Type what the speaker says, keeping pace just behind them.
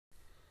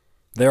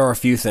There are a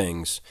few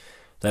things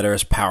that are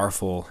as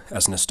powerful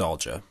as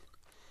nostalgia.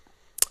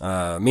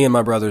 Me and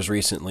my brothers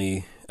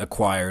recently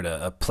acquired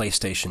a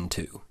PlayStation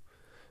 2,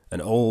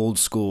 an old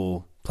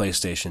school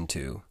PlayStation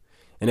 2,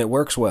 and it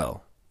works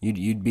well.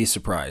 You'd be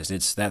surprised.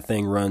 That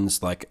thing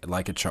runs like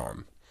a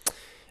charm,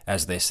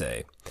 as they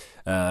say.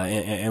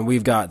 And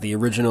we've got the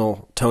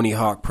original Tony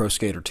Hawk Pro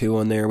Skater 2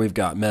 on there. We've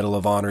got Medal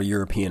of Honor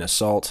European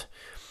Assault.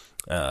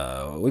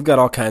 We've got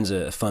all kinds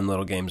of fun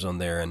little games on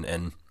there,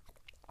 and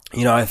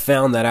I've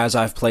found that as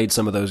I've played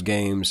some of those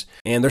games,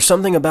 and there's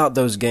something about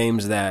those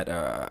games that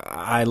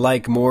I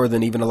like more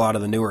than even a lot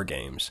of the newer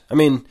games. I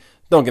mean,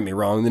 don't get me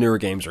wrong, the newer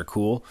games are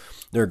cool.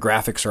 Their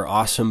graphics are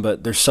awesome,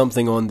 but there's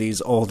something on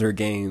these older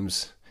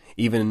games,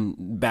 even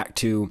back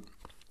to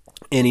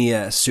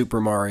NES,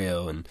 Super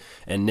Mario, and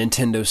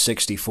Nintendo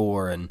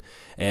 64, and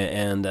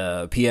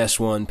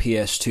PS1,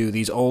 PS2,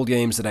 these old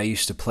games that I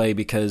used to play,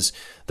 because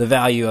the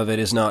value of it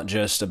is not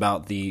just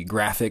about the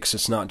graphics,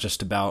 it's not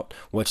just about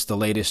what's the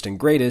latest and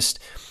greatest,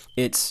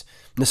 it's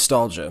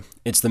nostalgia.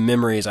 It's the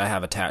memories I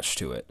have attached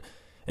to it.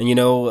 And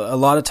a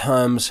lot of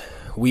times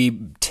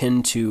we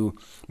tend to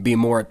be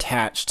more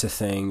attached to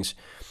things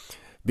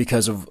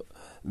because of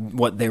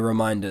what they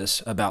remind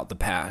us about the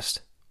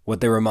past,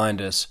 what they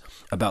remind us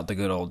about the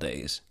good old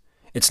days.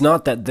 It's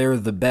not that they're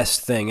the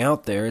best thing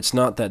out there. It's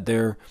not that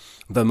they're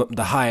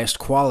the highest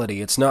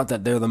quality. It's not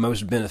that they're the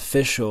most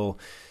beneficial.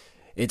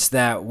 It's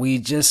that we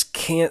just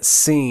can't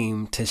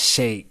seem to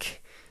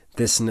shake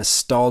this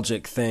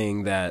nostalgic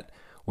thing that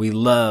we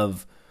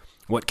love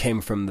what came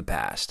from the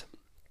past.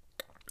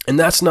 And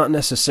that's not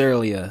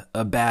necessarily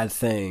a bad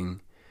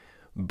thing,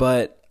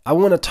 but I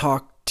want to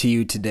talk to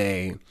you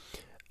today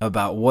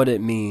about what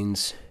it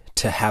means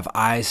to have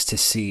eyes to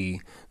see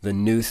the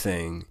new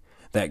thing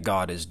that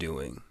God is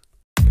doing.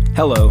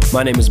 Hello,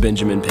 my name is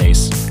Benjamin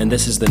Pace, and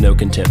this is the No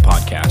Content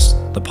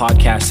Podcast, the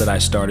podcast that I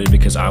started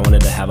because I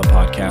wanted to have a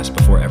podcast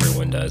before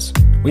everyone does.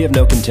 We have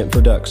no content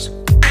for ducks.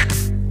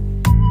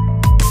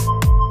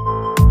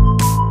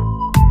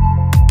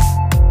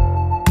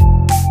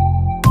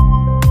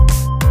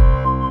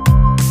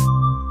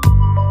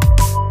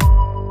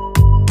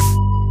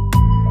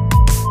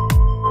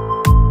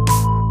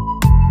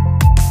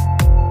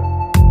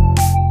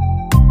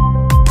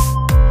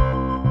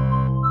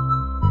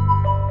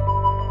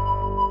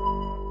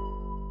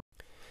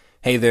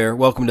 Hey there,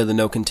 welcome to the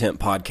No Content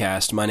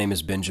Podcast. My name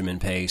is Benjamin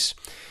Pace.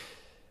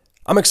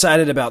 I'm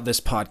excited about this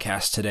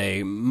podcast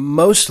today,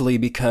 mostly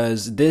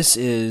because this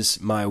is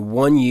my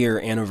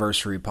 1-year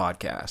anniversary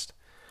podcast.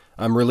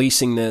 I'm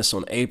releasing this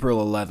on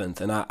April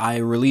 11th, and I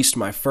released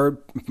my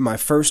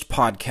first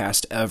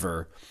podcast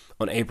ever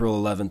on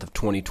April 11th of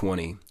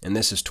 2020, and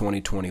this is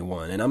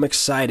 2021. And I'm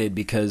excited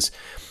because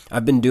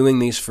I've been doing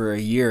these for a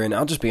year, and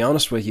I'll just be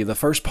honest with you, the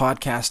first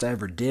podcast I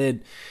ever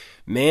did,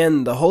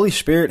 man, the Holy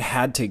Spirit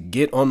had to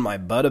get on my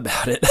butt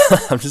about it.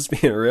 I'm just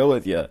being real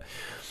with you.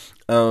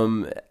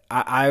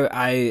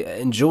 I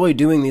enjoy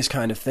doing these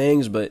kind of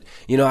things, but,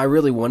 I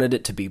really wanted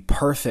it to be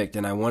perfect,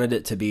 and I wanted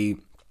it to be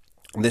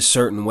this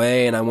certain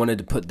way, and I wanted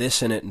to put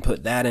this in it and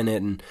put that in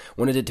it, and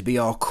wanted it to be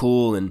all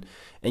cool, and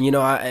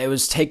it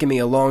was taking me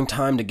a long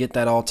time to get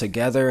that all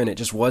together, and it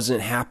just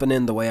wasn't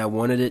happening the way I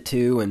wanted it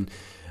to, and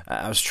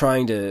I was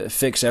trying to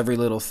fix every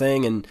little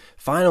thing, and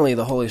finally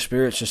the Holy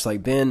Spirit's just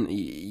like, Ben,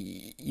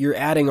 you're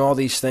adding all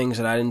these things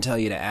that I didn't tell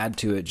you to add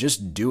to it.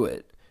 Just do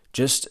it.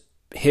 Just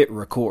hit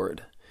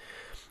record.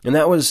 And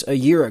that was a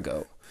year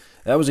ago.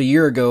 That was a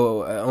year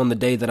ago on the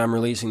day that I'm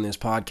releasing this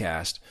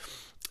podcast.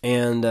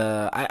 And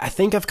I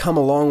think I've come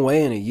a long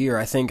way in a year.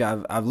 I think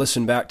I've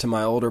listened back to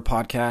my older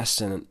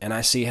podcasts, and I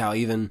see how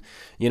even,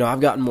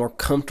 I've gotten more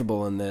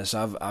comfortable in this.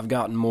 I've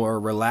gotten more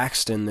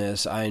relaxed in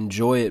this. I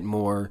enjoy it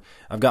more.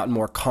 I've gotten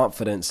more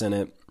confidence in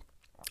it.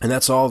 And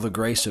that's all the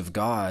grace of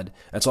God.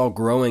 That's all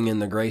growing in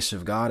the grace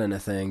of God in a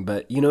thing.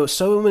 But,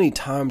 so many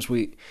times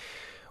we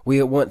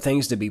want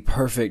things to be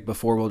perfect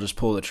before we'll just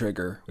pull the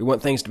trigger. We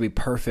want things to be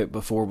perfect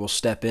before we'll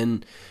step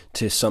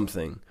into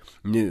something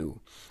new.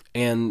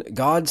 And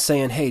God's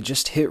saying, hey,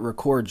 just hit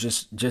record,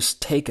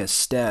 just take a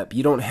step.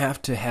 You don't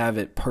have to have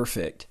it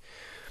perfect.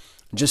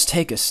 Just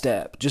take a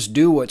step. Just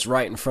do what's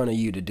right in front of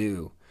you to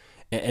do,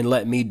 and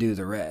let me do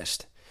the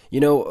rest.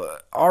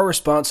 Our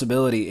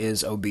responsibility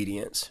is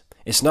obedience.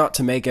 It's not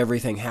to make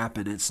everything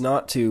happen. It's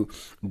not to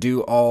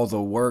do all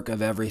the work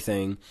of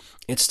everything.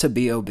 It's to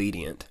be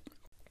obedient.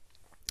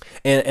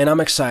 And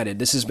I'm excited.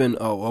 This has been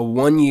a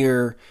 1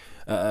 year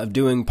of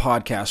doing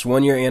podcasts,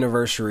 1 year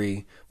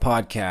anniversary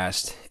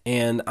podcast,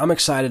 and I'm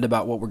excited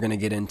about what we're going to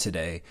get into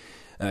today,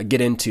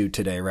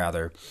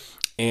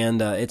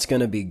 and it's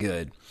going to be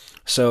good.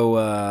 So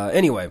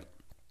anyway,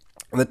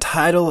 the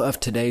title of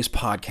today's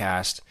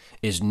podcast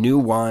is New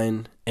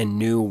Wine and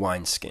New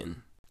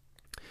Wineskin.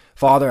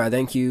 Father, I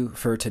thank you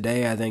for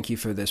today. I thank you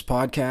for this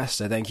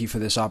podcast. I thank you for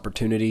this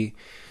opportunity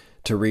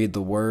to read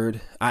the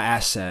Word. I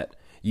ask that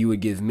you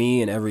would give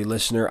me and every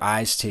listener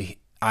eyes to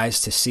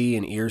see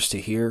and ears to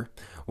hear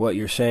what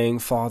you're saying,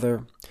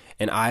 Father,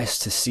 and eyes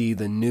to see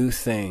the new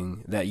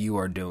thing that you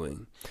are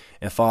doing.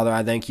 And Father,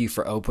 I thank you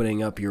for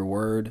opening up your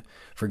word,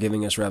 for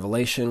giving us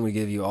revelation. We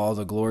give you all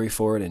the glory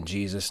for it in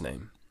Jesus'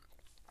 name.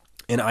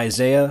 In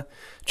Isaiah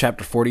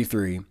chapter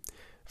 43,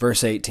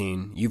 verse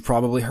 18, you've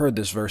probably heard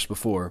this verse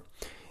before.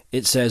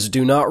 It says,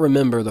 "Do not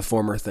remember the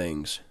former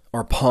things,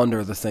 or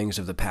ponder the things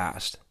of the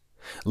past.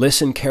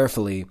 Listen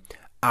carefully.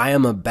 I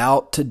am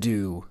about to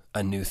do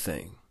a new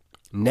thing.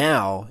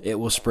 Now it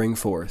will spring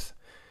forth.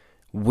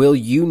 Will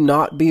you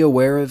not be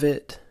aware of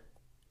it?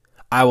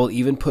 I will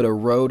even put a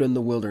road in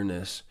the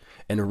wilderness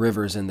and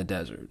rivers in the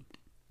desert."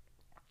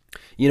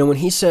 You know, when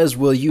he says,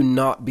 "Will you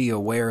not be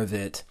aware of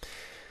it?"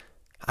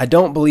 I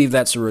don't believe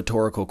that's a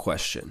rhetorical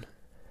question.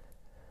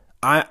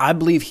 I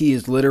believe he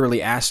is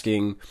literally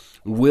asking,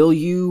 will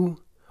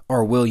you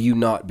or will you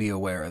not be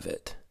aware of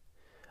it?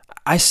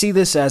 I see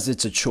this as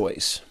it's a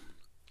choice.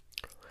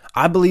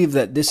 I believe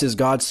that this is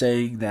God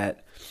saying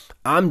that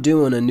I'm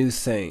doing a new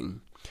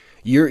thing.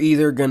 You're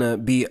either going to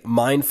be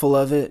mindful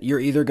of it, you're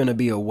either going to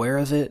be aware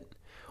of it,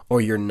 or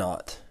you're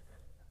not.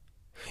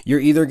 You're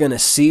either going to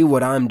see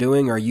what I'm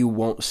doing or you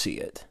won't see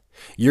it.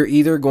 You're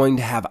either going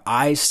to have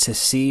eyes to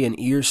see and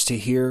ears to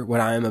hear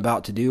what I am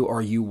about to do,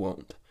 or you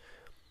won't.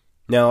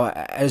 Now,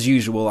 as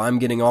usual, I'm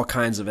getting all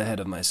kinds of ahead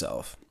of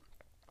myself.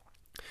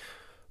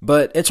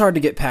 But it's hard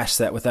to get past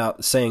that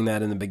without saying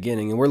that in the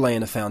beginning. And we're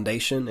laying a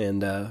foundation,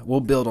 and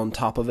we'll build on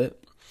top of it.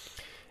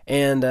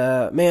 And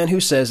man, who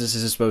says this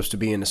is supposed to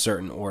be in a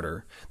certain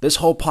order? This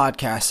whole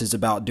podcast is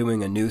about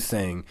doing a new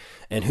thing.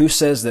 And who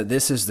says that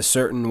this is the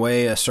certain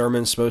way a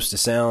sermon's supposed to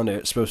sound?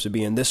 It's supposed to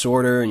be in this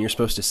order, and you're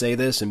supposed to say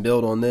this and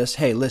build on this?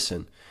 Hey,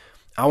 listen,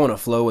 I want to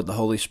flow with the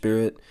Holy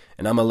Spirit,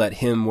 and I'm going to let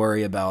Him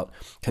worry about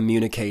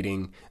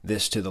communicating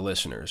this to the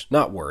listeners.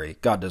 Not worry.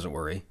 God doesn't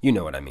worry. You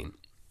know what I mean.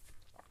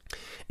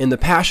 In the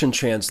Passion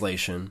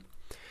Translation,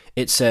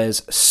 it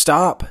says,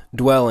 "Stop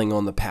dwelling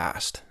on the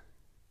past.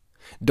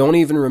 Don't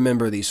even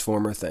remember these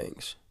former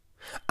things.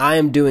 I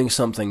am doing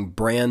something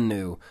brand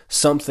new,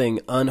 something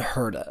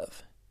unheard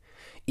of.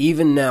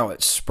 Even now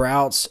it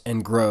sprouts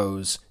and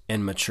grows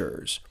and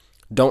matures.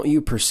 Don't you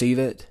perceive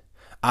it?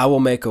 I will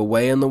make a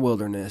way in the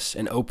wilderness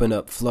and open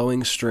up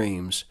flowing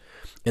streams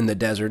in the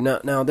desert."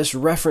 Now this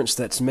reference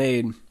that's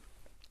made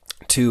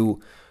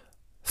to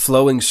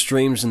flowing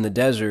streams in the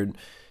desert,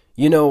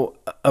 you know,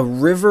 a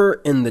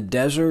river in the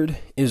desert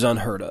is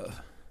unheard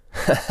of.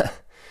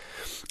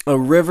 A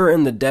river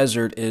in the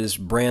desert is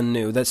brand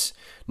new.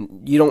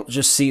 You don't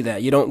just see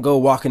that. You don't go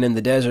walking in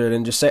the desert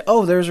and just say,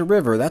 "Oh, there's a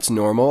river. That's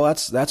normal.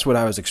 That's what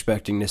I was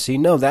expecting to see."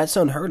 No, that's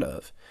unheard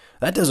of.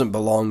 That doesn't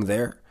belong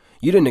there.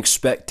 You didn't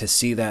expect to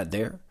see that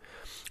there.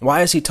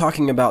 Why is he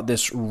talking about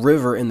this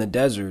river in the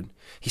desert?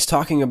 He's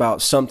talking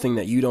about something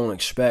that you don't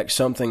expect,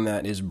 something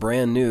that is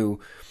brand new.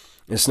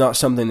 It's not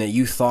something that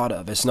you thought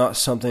of. It's not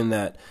something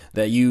that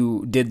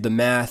you did the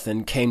math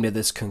and came to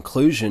this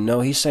conclusion.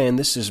 No, he's saying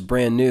this is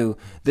brand new.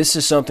 This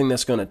is something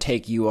that's going to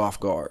take you off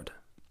guard.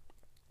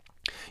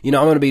 You know,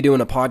 I'm going to be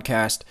doing a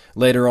podcast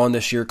later on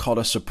this year called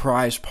A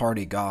Surprise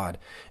Party God.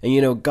 And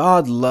you know,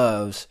 God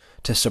loves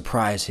to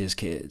surprise His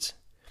kids.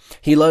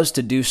 He loves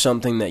to do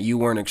something that you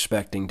weren't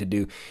expecting to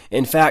do.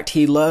 In fact,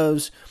 He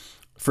loves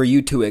for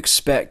you to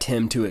expect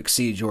Him to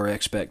exceed your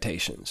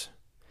expectations.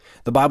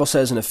 The Bible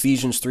says in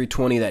Ephesians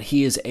 3:20 that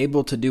He is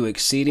able to do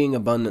exceeding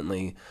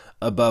abundantly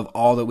above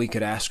all that we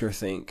could ask or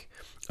think,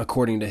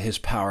 according to His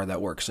power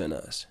that works in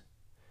us.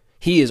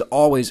 He is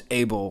always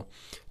able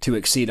to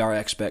exceed our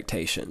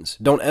expectations.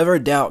 Don't ever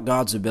doubt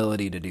God's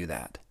ability to do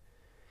that.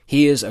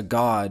 He is a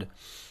God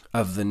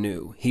of the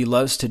new. He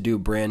loves to do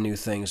brand new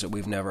things that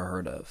we've never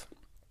heard of.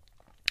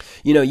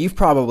 You know, you've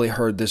probably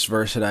heard this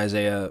verse in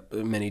Isaiah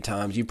many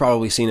times. You've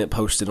probably seen it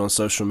posted on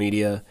social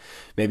media.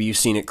 Maybe you've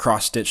seen it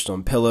cross-stitched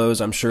on pillows.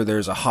 I'm sure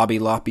there's a Hobby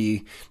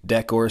Lobby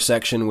decor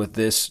section with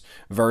this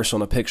verse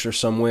on a picture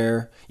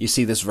somewhere. You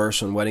see this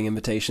verse on wedding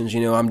invitations.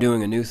 You know, I'm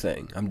doing a new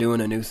thing. I'm doing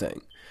a new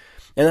thing.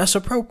 And that's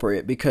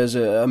appropriate because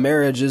a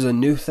marriage is a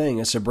new thing.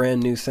 It's a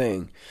brand new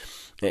thing.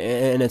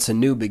 And it's a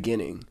new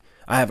beginning.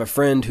 I have a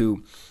friend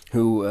who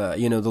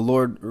the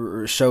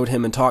Lord showed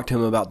him and talked to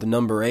him about the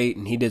number 8,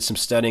 and he did some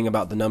studying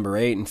about the number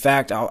 8. In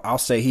fact, I'll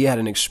say he had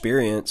an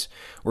experience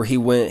where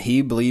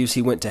he believes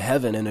he went to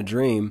heaven in a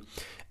dream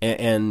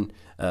and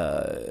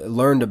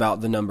learned about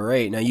the number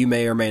 8. Now, you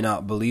may or may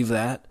not believe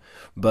that,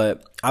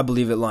 but I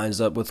believe it lines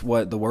up with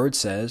what the Word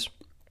says.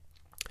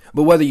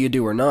 But whether you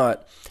do or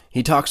not,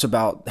 he talks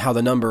about how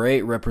the number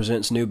 8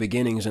 represents new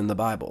beginnings in the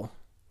Bible.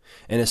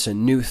 And it's a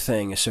new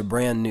thing. It's a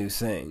brand new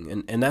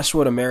thing. And that's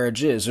what a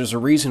marriage is. There's a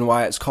reason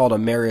why it's called a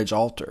marriage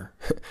altar.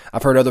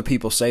 I've heard other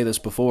people say this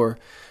before,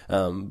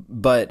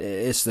 but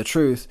it's the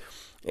truth.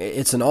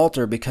 It's an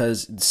altar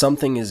because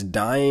something is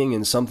dying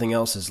and something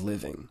else is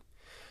living.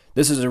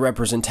 This is a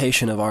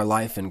representation of our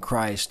life in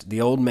Christ.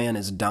 The old man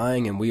is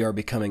dying and we are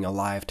becoming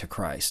alive to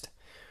Christ.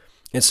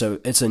 It's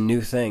a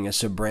new thing.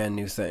 It's a brand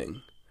new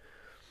thing.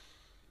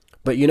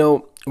 But you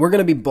know, we're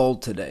going to be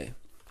bold today.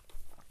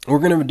 We're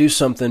going to do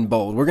something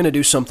bold. We're going to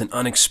do something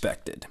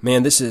unexpected.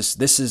 Man, this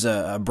is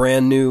a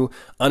brand new,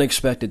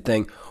 unexpected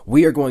thing.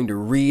 We are going to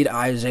read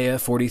Isaiah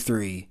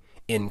 43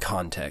 in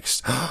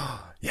context.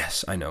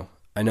 Yes, I know.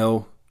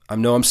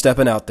 I'm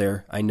stepping out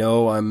there. I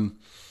know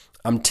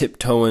I'm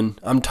tiptoeing.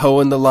 I'm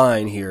towing the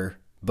line here,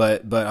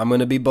 but I'm going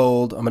to be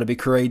bold. I'm going to be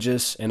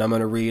courageous, and I'm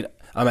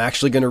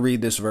actually going to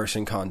read this verse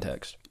in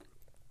context.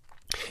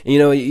 You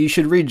know, you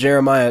should read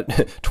Jeremiah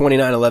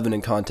 29:11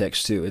 in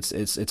context too.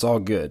 It's all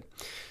good.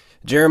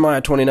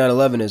 Jeremiah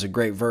 29:11 is a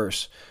great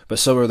verse, but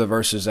so are the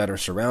verses that are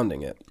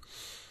surrounding it.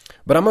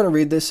 But I'm going to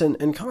read this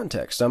in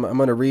context. I'm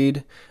going to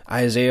read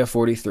Isaiah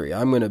 43.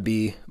 I'm going to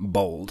be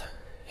bold.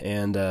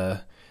 And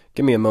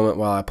give me a moment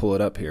while I pull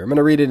it up here. I'm going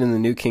to read it in the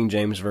New King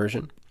James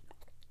Version.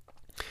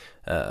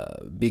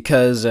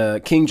 Because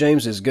King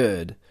James is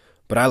good,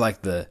 but I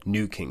like the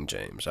New King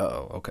James.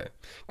 Okay.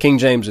 King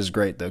James is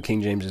great, though.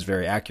 King James is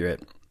very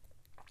accurate.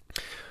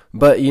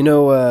 But, you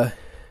know,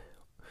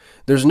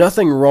 there's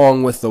nothing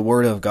wrong with the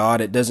Word of God.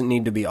 It doesn't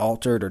need to be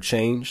altered or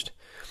changed.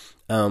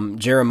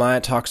 Jeremiah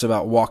talks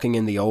about walking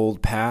in the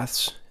old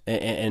paths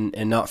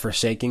and not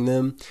forsaking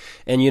them.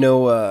 And, you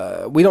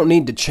know, we don't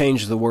need to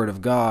change the Word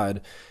of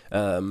God.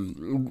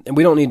 And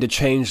we don't need to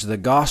change the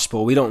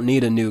gospel. We don't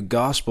need a new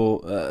gospel.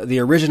 The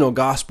original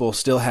gospel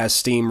still has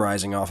steam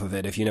rising off of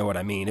it, if you know what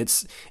I mean.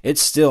 It's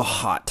still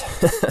hot.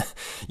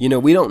 You know,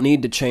 we don't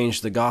need to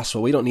change the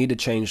gospel. We don't need to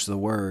change the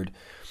Word.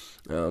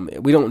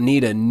 We don't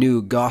need a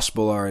new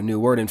gospel or a new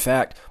word. In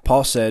fact,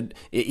 Paul said,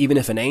 even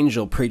if an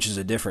angel preaches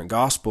a different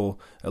gospel,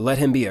 let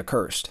him be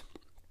accursed.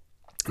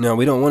 No,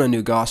 we don't want a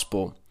new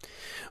gospel.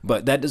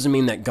 But that doesn't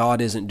mean that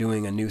God isn't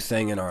doing a new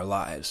thing in our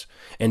lives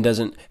and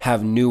doesn't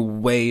have new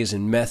ways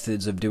and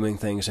methods of doing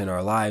things in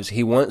our lives.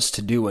 He wants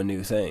to do a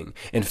new thing.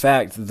 In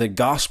fact, the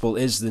gospel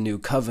is the new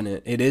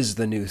covenant. It is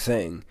the new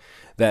thing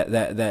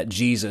that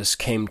Jesus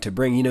came to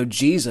bring. You know,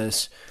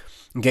 Jesus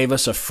gave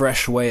us a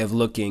fresh way of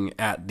looking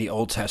at the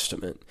Old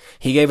Testament.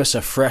 He gave us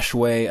a fresh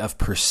way of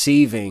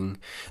perceiving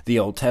the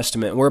Old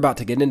Testament. We're about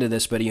to get into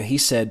this, but you know, he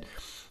said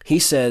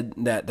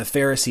that the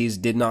Pharisees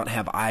did not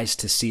have eyes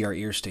to see or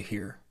ears to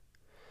hear.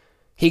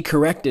 He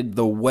corrected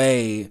the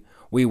way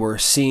we were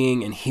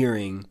seeing and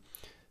hearing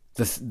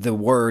the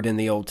word in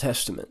the Old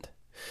Testament.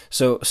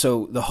 So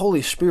the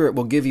Holy Spirit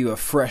will give you a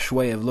fresh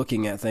way of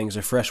looking at things,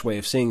 a fresh way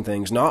of seeing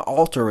things, not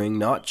altering,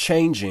 not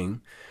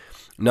changing,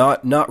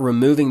 not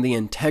removing the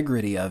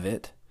integrity of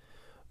it,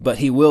 but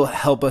He will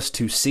help us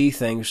to see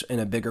things in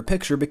a bigger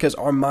picture because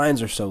our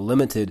minds are so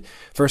limited.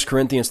 1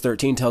 Corinthians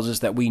 13 tells us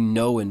that we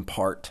know in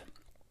part.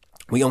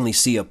 We only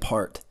see a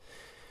part.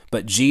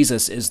 But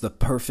Jesus is the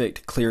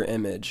perfect, clear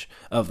image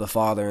of the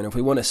Father. And if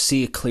we want to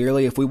see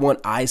clearly, if we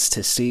want eyes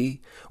to see,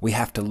 we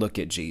have to look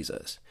at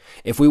Jesus.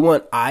 If we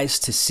want eyes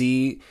to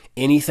see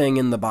anything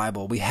in the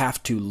Bible, we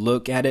have to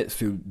look at it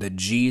through the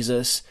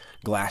Jesus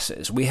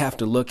glasses. We have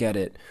to look at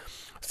it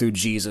through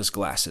Jesus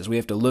glasses. We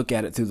have to look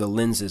at it through the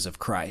lenses of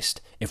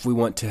Christ if we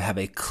want to have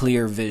a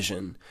clear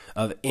vision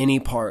of any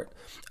part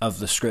of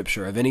the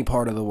Scripture, of any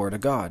part of the Word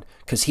of God,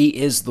 because He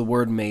is the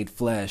Word made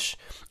flesh,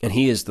 and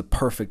He is the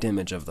perfect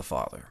image of the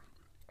Father.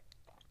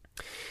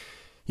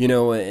 You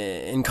know,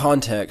 in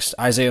context,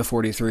 Isaiah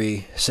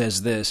 43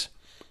 says this,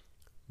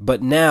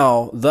 "But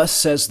now, thus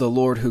says the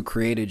Lord who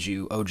created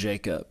you, O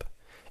Jacob,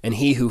 and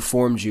He who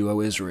formed you, O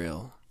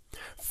Israel,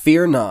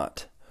 fear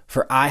not,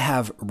 for I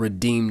have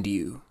redeemed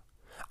you.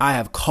 I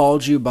have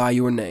called you by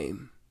your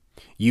name.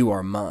 You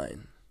are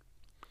mine."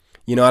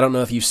 You know, I don't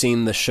know if you've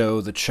seen the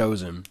show The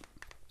Chosen.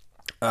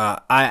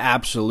 I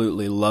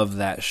absolutely love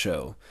that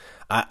show.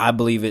 I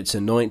believe it's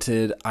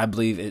anointed. I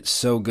believe it's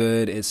so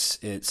good.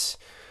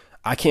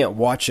 I can't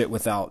watch it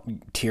without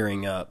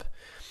tearing up.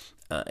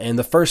 In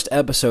the first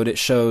episode, it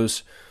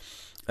shows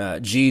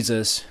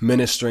Jesus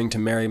ministering to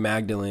Mary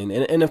Magdalene.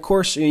 And of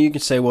course, you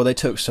can say, well, they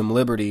took some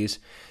liberties.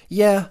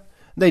 Yeah,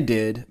 they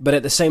did. But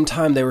at the same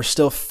time, they were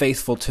still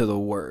faithful to the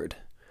Word.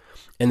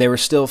 And they were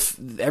still,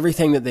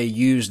 everything that they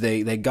used,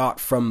 they got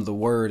from the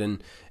Word.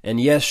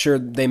 And yes, sure,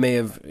 they may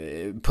have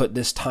put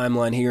this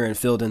timeline here and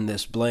filled in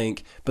this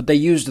blank, but they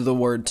used the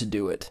Word to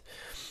do it.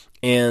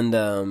 And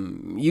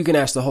you can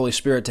ask the Holy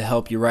Spirit to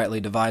help you rightly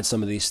divide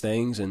some of these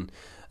things. And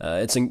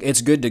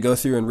it's good to go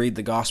through and read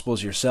the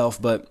Gospels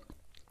yourself. But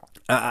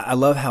I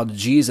love how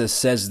Jesus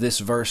says this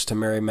verse to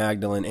Mary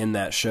Magdalene in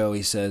that show.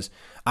 He says,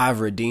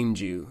 "I've redeemed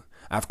you.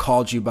 I've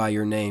called you by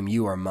your name.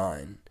 You are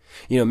mine."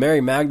 You know,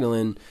 Mary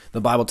Magdalene,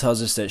 the Bible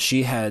tells us that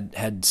she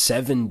had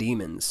 7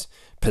 demons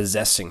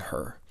possessing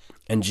her.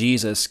 And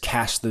Jesus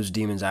cast those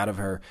demons out of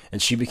her,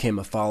 and she became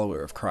a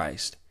follower of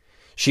Christ.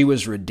 She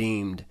was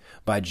redeemed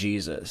by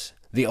Jesus.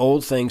 The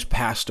old things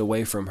passed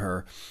away from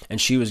her,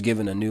 and she was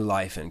given a new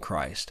life in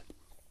Christ.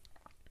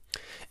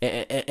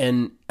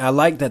 And I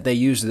like that they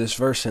used this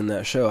verse in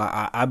that show.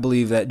 I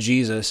believe that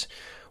Jesus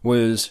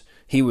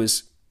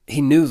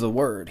he knew the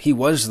Word. He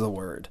was the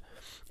Word,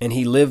 and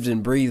He lived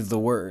and breathed the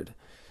Word.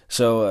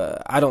 So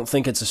I don't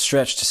think it's a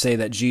stretch to say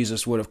that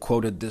Jesus would have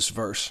quoted this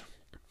verse.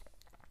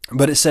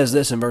 But it says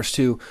this in verse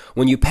 2,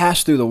 "When you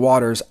pass through the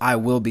waters, I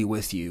will be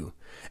with you,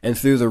 and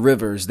through the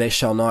rivers, they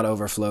shall not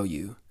overflow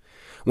you.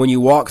 When you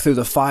walk through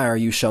the fire,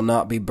 you shall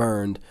not be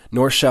burned,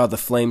 nor shall the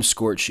flame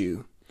scorch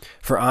you.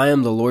 For I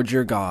am the Lord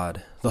your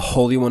God, the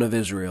Holy One of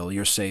Israel,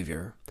 your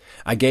Savior.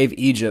 I gave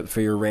Egypt for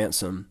your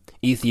ransom,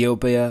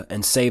 Ethiopia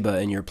and Seba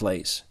in your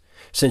place.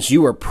 Since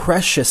you are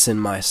precious in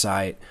my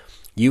sight,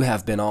 you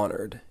have been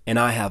honored, and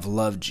I have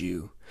loved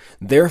you.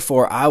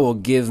 Therefore I will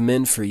give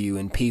men for you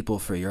and people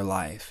for your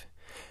life.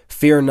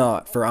 Fear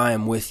not, for I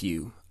am with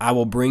you. I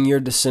will bring your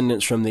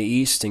descendants from the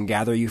east and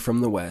gather you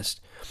from the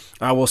west.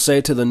 I will say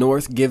to the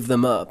north, give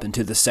them up, and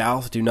to the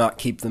south, do not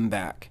keep them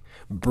back.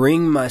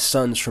 Bring my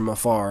sons from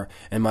afar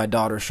and my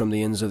daughters from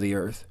the ends of the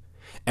earth.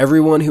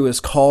 Everyone who is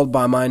called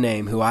by my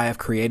name, who I have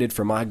created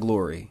for my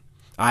glory,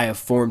 I have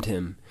formed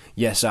him.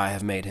 Yes, I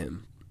have made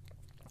him.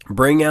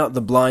 Bring out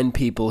the blind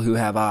people who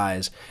have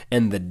eyes,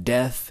 and the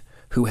deaf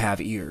who have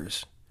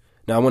ears.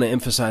 Now I want to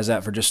emphasize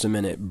that for just a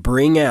minute.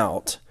 Bring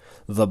out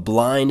the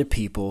blind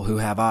people who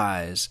have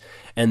eyes,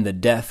 and the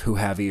deaf who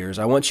have ears.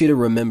 I want you to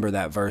remember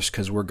that verse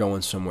because we're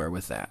going somewhere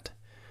with that.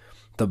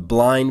 The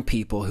blind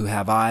people who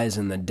have eyes,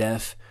 and the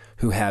deaf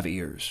who have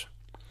ears.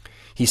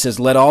 He says,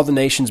 let all the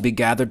nations be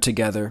gathered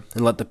together,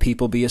 and let the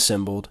people be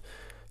assembled.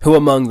 Who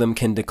among them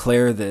can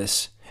declare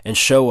this, and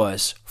show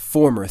us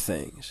former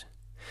things?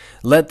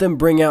 Let them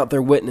bring out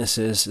their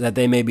witnesses, that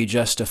they may be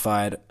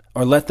justified,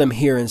 or let them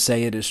hear and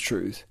say it is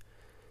truth.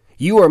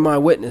 You are my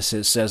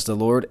witnesses, says the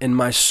Lord, and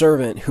my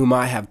servant whom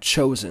I have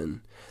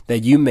chosen,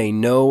 that you may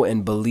know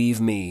and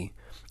believe me,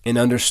 and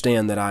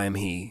understand that I am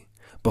he.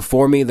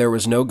 Before me there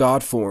was no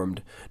God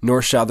formed,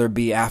 nor shall there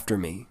be after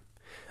me.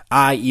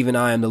 I, even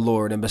I, am the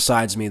Lord, and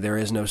besides me there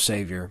is no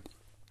Savior.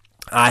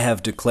 I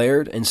have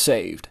declared and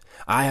saved.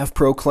 I have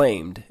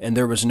proclaimed, and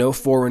there was no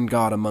foreign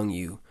God among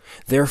you.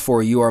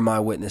 Therefore you are my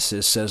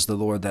witnesses, says the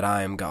Lord, that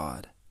I am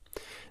God.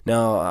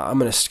 Now, I'm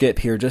going to skip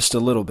here just a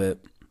little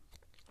bit.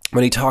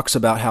 When he talks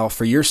about how,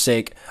 for your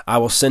sake, I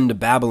will send to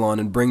Babylon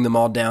and bring them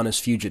all down as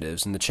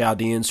fugitives, and the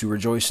Chaldeans who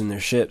rejoice in their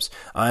ships.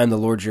 I am the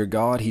Lord your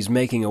God. He's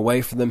making a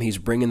way for them. He's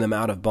bringing them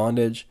out of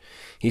bondage.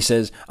 He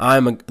says, I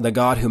am the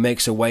God who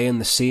makes a way in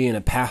the sea and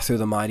a path through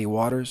the mighty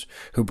waters,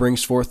 who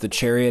brings forth the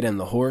chariot and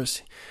the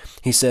horse.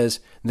 He says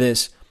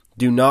this,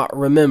 do not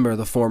remember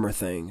the former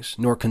things,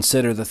 nor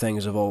consider the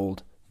things of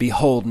old.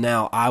 Behold,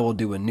 now I will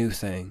do a new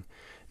thing.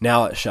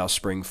 Now it shall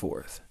spring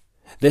forth.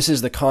 This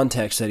is the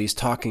context that he's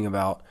talking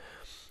about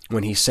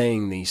when he's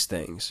saying these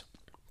things.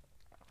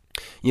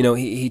 You know,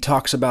 he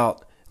talks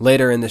about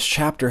later in this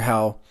chapter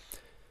how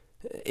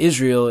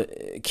Israel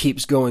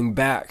keeps going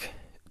back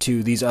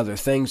to these other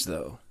things,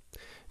 though.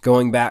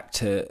 Going back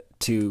to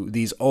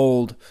these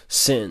old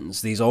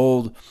sins, these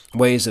old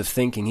ways of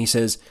thinking. He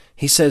says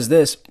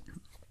this,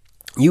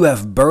 you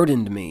have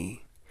burdened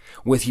me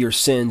with your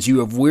sins. You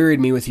have wearied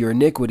me with your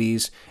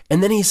iniquities.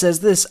 And then he says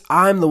this,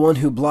 I'm the one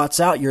who blots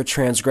out your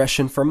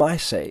transgression for my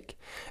sake,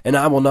 and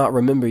I will not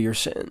remember your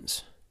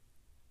sins.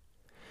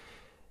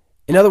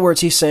 In other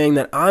words, he's saying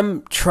that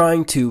I'm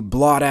trying to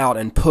blot out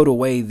and put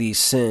away these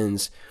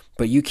sins,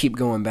 but you keep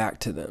going back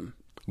to them.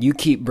 You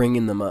keep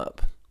bringing them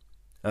up.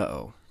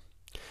 Uh-oh.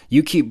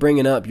 You keep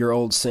bringing up your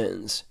old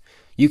sins.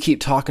 You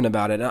keep talking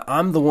about it.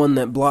 I'm the one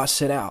that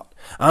blots it out.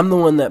 I'm the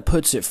one that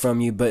puts it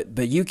from you,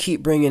 but you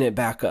keep bringing it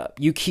back up.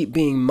 You keep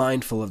being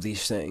mindful of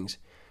these things.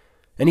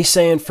 And he's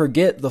saying,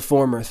 forget the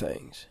former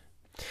things.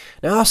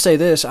 Now, I'll say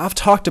this. I've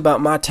talked about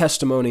my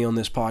testimony on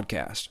this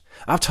podcast.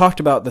 I've talked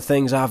about the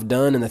things I've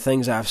done and the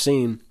things I've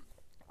seen.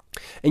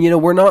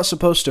 And, we're not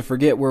supposed to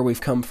forget where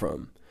we've come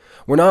from.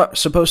 We're not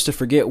supposed to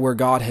forget where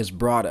God has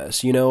brought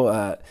us.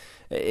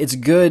 It's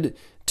good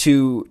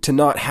to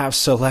not have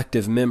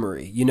selective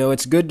memory.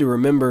 It's good to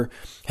remember,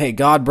 hey,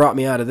 God brought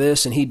me out of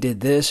this and he did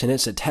this, and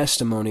it's a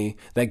testimony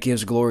that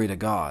gives glory to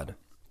God.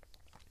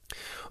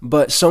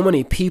 But so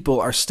many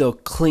people are still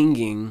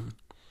clinging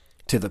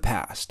to the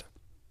past.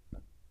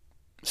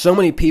 So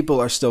many people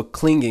are still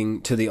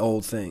clinging to the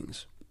old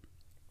things.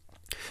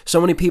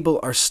 So many people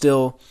are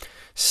still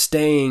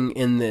staying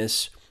in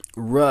this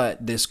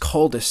rut, this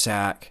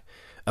cul-de-sac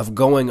of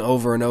going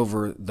over and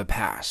over the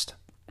past.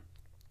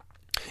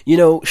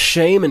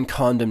 Shame and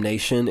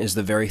condemnation is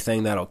the very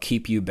thing that'll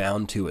keep you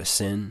bound to a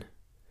sin.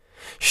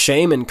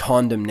 Shame and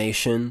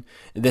condemnation,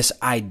 this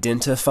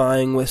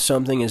identifying with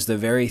something, is the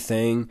very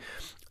thing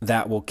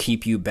that will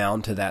keep you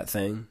bound to that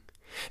thing.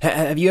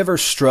 Have you ever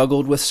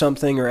struggled with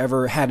something or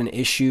ever had an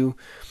issue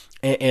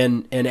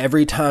and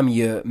every time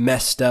you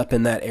messed up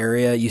in that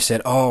area, you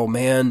said, oh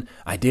man,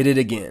 I did it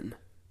again.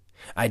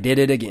 I did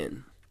it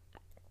again.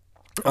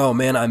 Oh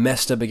man, I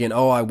messed up again.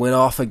 Oh, I went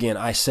off again.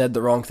 I said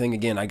the wrong thing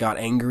again. I got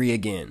angry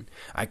again.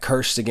 I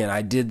cursed again.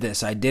 I did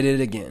this. I did it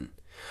again.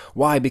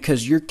 Why?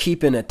 Because you're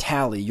keeping a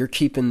tally. You're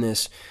keeping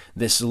this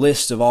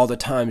list of all the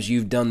times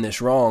you've done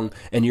this wrong,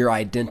 and you're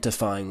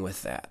identifying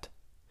with that.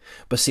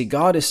 But see,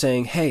 God is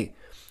saying, hey,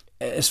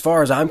 as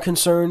far as I'm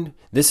concerned,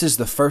 this is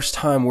the first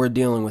time we're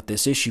dealing with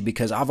this issue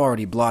because I've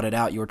already blotted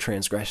out your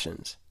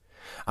transgressions.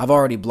 I've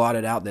already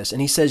blotted out this.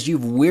 And he says,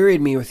 you've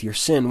wearied me with your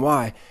sin.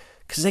 Why?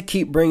 Because they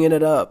keep bringing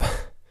it up.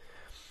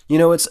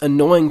 It's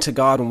annoying to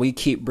God when we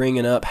keep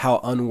bringing up how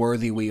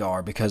unworthy we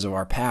are because of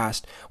our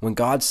past, when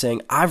God's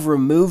saying, I've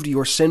removed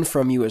your sin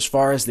from you as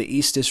far as the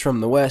east is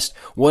from the west.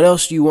 What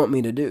else do you want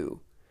me to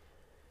do?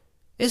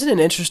 Isn't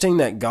it interesting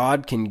that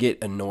God can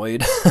get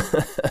annoyed?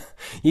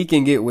 He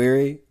can get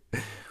weary.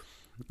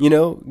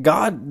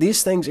 God,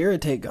 these things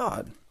irritate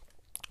God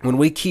when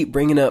we keep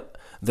bringing up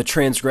the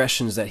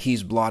transgressions that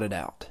he's blotted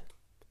out.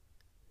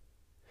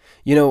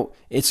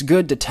 It's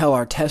good to tell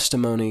our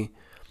testimony.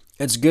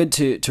 It's good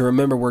to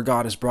remember where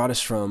God has brought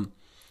us from.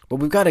 But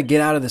we've got to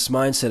get out of this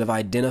mindset of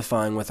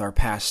identifying with our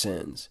past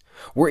sins.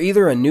 We're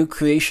either a new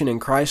creation in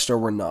Christ or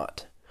we're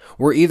not.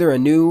 We're either a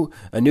new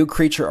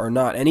creature or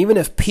not. And even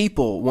if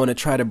people want to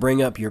try to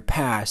bring up your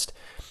past,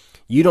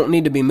 you don't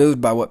need to be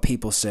moved by what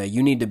people say.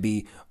 You need to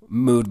be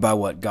moved by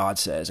what God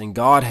says. And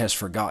God has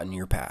forgotten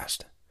your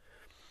past.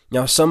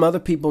 Now, some other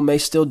people may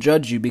still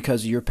judge you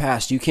because of your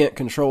past. You can't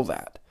control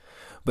that.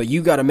 But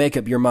you got to make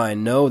up your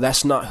mind, no,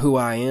 that's not who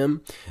I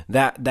am.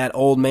 That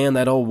old man,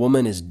 that old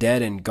woman is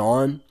dead and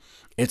gone.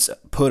 It's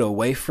put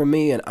away from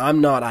me, and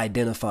I'm not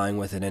identifying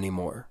with it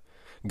anymore.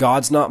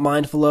 God's not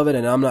mindful of it,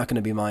 and I'm not going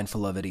to be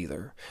mindful of it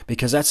either.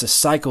 Because that's a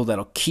cycle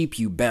that'll keep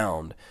you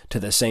bound to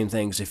the same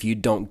things if you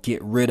don't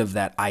get rid of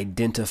that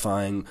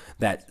identifying,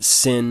 that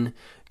sin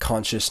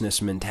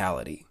consciousness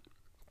mentality.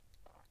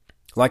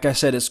 Like I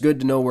said, it's good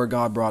to know where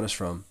God brought us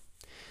from.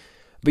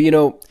 But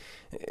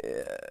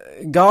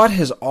God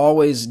has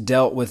always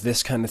dealt with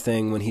this kind of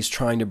thing when he's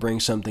trying to bring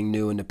something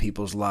new into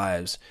people's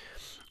lives.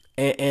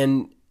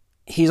 And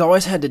he's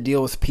always had to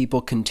deal with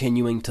people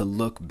continuing to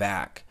look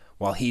back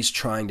while he's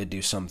trying to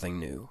do something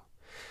new.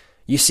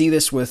 You see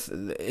this with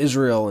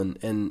Israel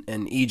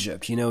and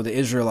Egypt. The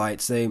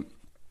Israelites,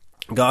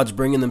 God's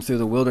bringing them through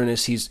the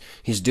wilderness.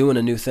 He's doing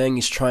a new thing.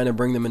 He's trying to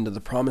bring them into the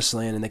promised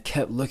land, and they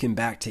kept looking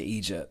back to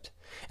Egypt.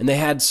 And they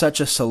had such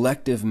a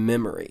selective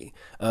memory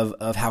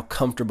of how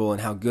comfortable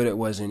and how good it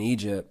was in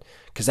Egypt,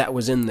 because that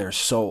was in their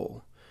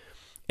soul.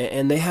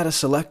 And they had a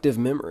selective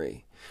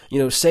memory.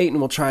 Satan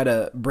will try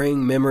to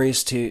bring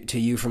memories to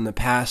you from the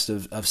past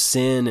of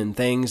sin and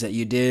things that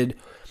you did,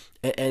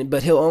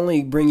 but he'll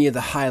only bring you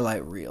the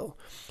highlight reel.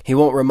 He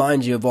won't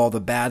remind you of all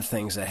the bad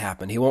things that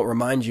happened. He won't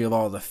remind you of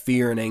all the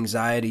fear and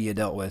anxiety you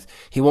dealt with.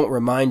 He won't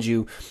remind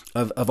you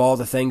of all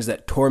the things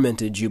that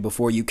tormented you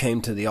before you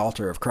came to the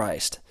altar of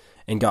Christ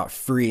and got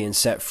free and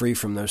set free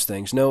from those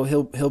things. No,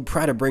 he'll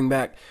try to bring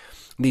back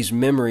these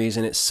memories,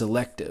 and it's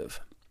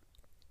selective.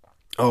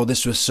 Oh,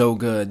 this was so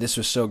good. This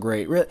was so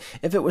great.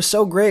 If it was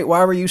so great,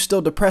 why were you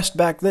still depressed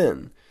back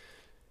then?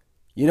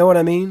 You know what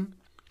I mean?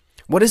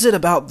 What is it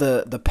about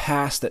the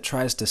past that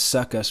tries to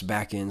suck us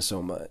back in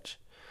so much?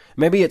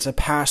 Maybe it's a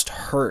past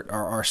hurt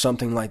or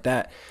something like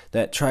that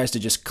tries to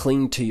just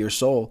cling to your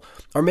soul.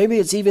 Or maybe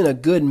it's even a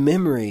good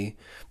memory.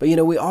 But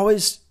we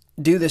always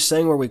do this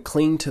thing where we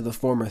cling to the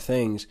former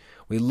things.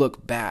 We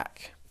look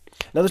back.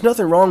 Now, there's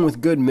nothing wrong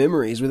with good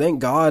memories. We thank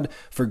God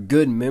for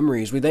good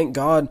memories. We thank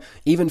God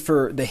even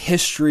for the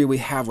history we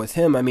have with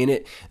him. I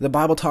mean, the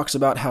Bible talks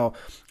about how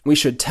we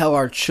should tell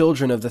our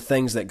children of the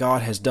things that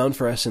God has done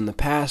for us in the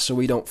past so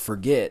we don't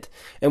forget.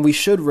 And we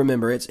should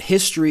remember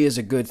history is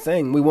a good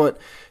thing. We want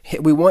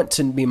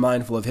to be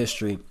mindful of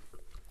history.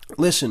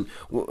 Listen,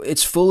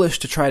 it's foolish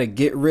to try to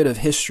get rid of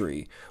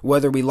history,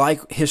 whether we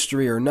like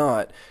history or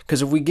not,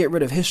 because if we get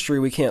rid of history,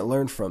 we can't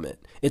learn from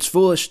it. It's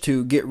foolish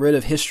to get rid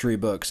of history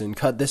books and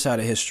cut this out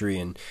of history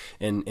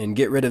and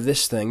get rid of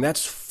this thing.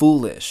 That's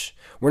foolish.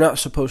 We're not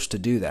supposed to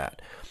do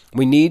that.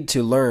 We need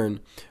to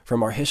learn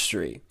from our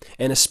history,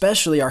 and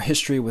especially our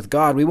history with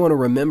God. We want to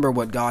remember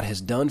what God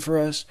has done for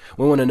us.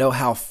 We want to know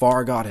how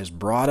far God has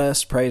brought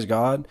us, praise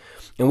God.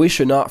 And we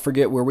should not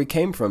forget where we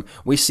came from.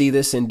 We see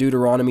this in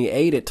Deuteronomy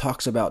 8. It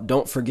talks about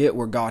don't forget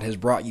where God has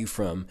brought you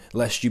from,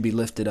 lest you be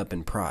lifted up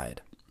in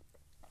pride.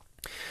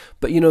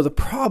 But the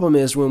problem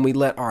is when we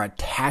let our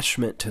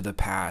attachment to the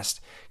past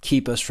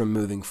keep us from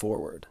moving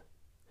forward.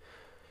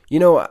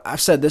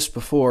 I've said this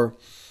before.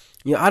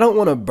 I don't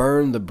want to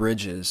burn the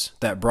bridges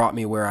that brought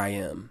me where I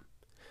am.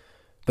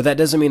 But that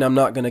doesn't mean I'm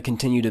not going to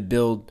continue to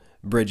build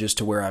bridges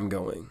to where I'm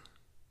going.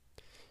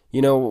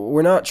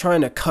 We're not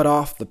trying to cut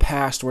off the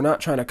past. We're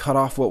not trying to cut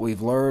off what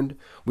we've learned.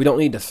 We don't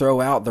need to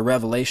throw out the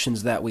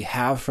revelations that we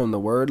have from the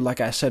Word. Like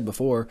I said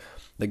before,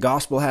 the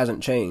gospel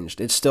hasn't changed.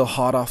 It's still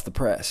hot off the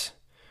press.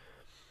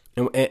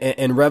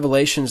 And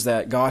revelations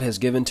that God has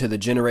given to the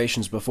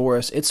generations before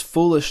us, it's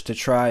foolish to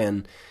try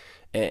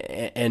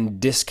and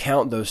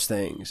discount those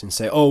things and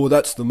say, oh, well,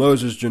 that's the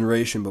Moses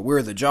generation, but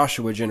we're the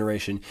Joshua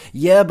generation.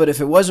 Yeah, but if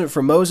it wasn't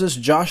for Moses,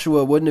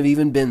 Joshua wouldn't have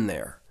even been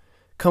there.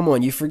 Come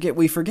on,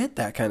 we forget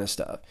that kind of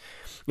stuff.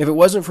 If it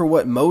wasn't for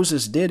what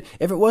Moses did,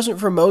 if it wasn't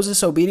for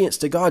Moses' obedience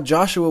to God,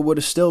 Joshua would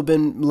have still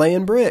been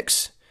laying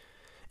bricks.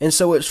 And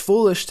so it's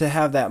foolish to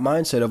have that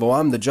mindset of, oh,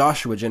 I'm the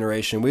Joshua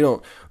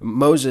generation.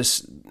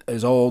 Moses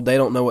is old. They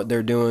don't know what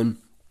they're doing.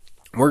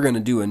 We're going to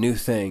do a new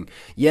thing.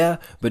 Yeah,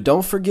 but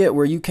don't forget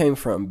where you came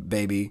from,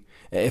 baby.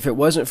 If it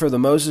wasn't for the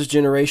Moses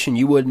generation,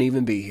 you wouldn't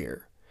even be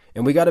here.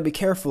 And we got to be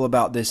careful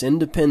about this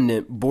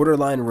independent,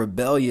 borderline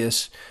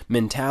rebellious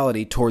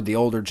mentality toward the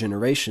older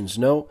generations.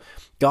 No,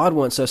 God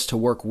wants us to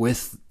work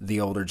with the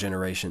older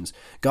generations.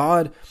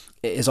 God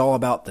is all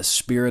about the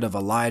spirit of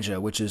Elijah,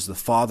 which is the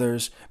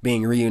fathers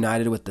being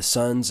reunited with the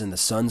sons and the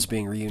sons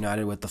being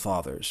reunited with the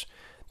fathers.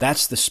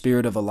 That's the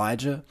spirit of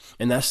Elijah,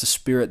 and that's the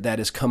spirit that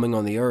is coming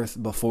on the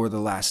earth before the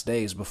last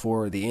days,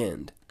 before the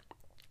end.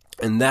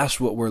 And that's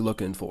what we're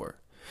looking for.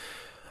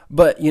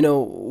 But,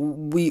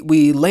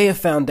 we lay a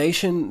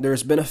foundation.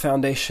 There's been a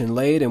foundation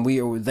laid, and we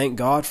thank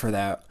God for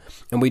that.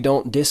 And we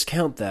don't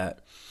discount that.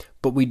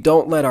 But we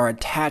don't let our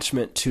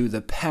attachment to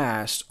the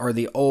past or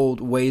the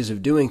old ways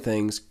of doing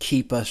things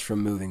keep us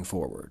from moving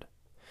forward.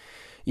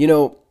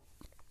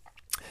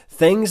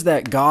 Things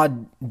that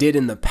God did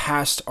in the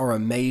past are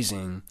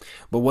amazing,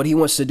 but what he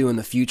wants to do in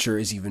the future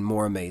is even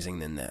more amazing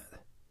than that.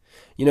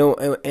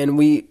 And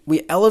we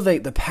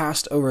elevate the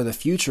past over the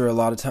future a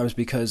lot of times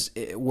because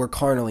we're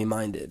carnally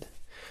minded.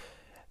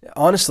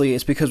 Honestly,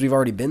 it's because we've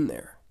already been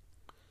there.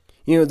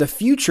 The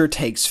future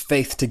takes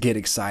faith to get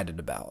excited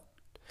about.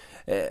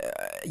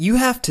 You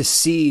have to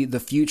see the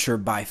future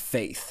by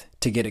faith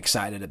to get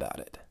excited about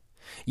it.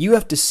 You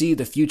have to see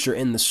the future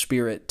in the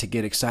Spirit to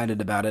get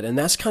excited about it. And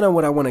that's kind of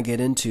what I want to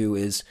get into,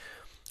 is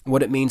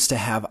what it means to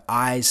have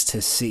eyes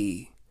to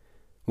see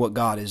what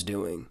God is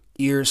doing,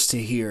 ears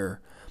to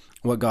hear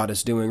what God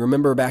is doing.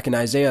 Remember back in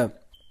Isaiah,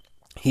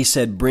 he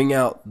said, bring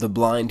out the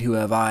blind who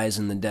have eyes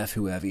and the deaf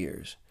who have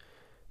ears.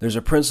 There's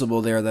a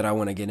principle there that I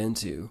want to get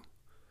into,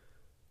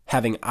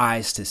 having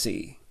eyes to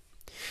see.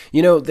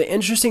 The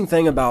interesting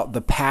thing about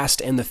the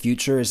past and the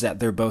future is that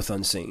they're both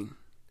unseen.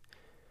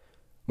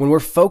 When we're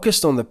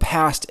focused on the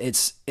past,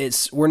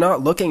 we're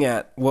not looking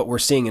at what we're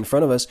seeing in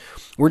front of us.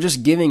 We're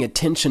just giving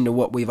attention to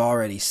what we've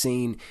already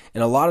seen.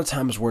 And a lot of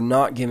times we're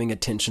not giving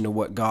attention to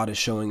what God is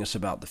showing us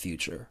about the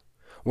future.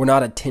 We're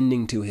not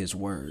attending to his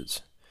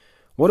words.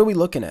 What are we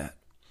looking at?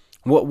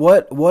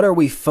 What are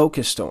we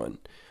focused on?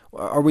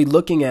 Are we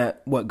looking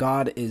at what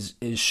God is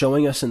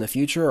showing us in the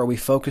future? Or are we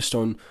focused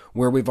on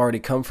where we've already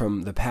come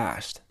from, the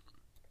past?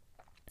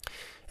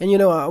 And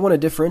I want to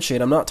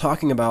differentiate. I'm not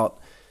talking about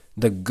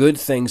the good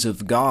things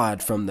of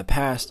God from the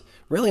past.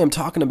 Really, I'm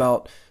talking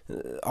about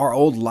our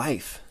old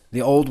life,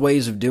 the old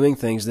ways of doing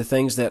things, the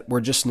things that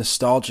we're just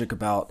nostalgic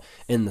about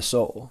in the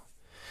soul.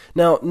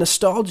 Now,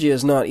 nostalgia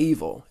is not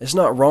evil. It's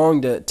not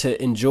wrong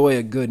to enjoy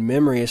a good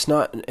memory. It's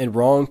not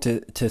wrong to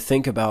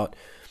think about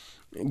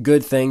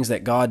good things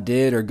that God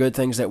did or good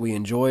things that we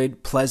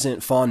enjoyed,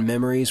 pleasant, fond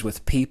memories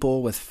with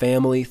people, with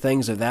family,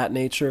 things of that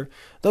nature.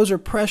 Those are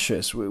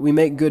precious. We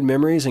make good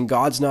memories, and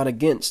God's not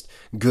against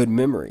good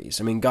memories.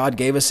 I mean, God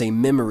gave us a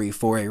memory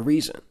for a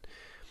reason.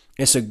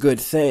 It's a good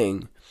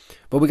thing,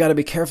 but we got to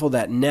be careful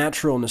that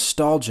natural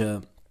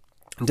nostalgia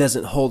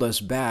doesn't hold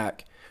us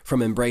back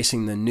from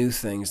embracing the new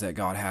things that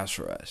God has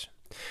for us.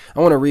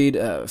 I want to read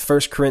 1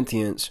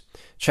 Corinthians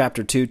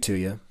chapter 2 to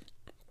you.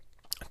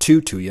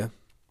 2 to you.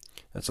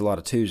 That's a lot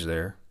of twos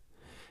there.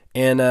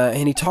 And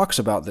he talks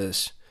about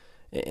this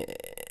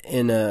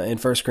in 1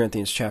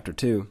 Corinthians chapter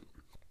 2.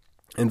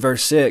 In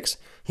verse 6,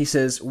 he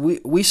says,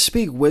 We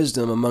speak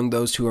wisdom among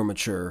those who are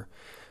mature,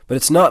 but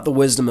it's not the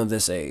wisdom of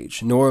this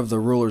age, nor of the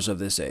rulers of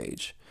this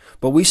age.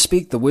 But we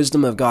speak the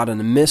wisdom of God in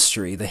a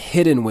mystery, the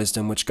hidden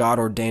wisdom which God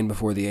ordained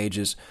before the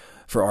ages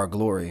for our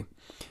glory.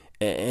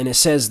 And it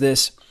says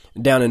this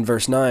down in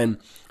verse 9,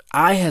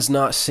 Eye has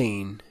not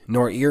seen,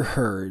 nor ear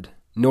heard,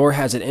 nor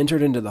has it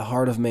entered into the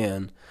heart of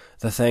man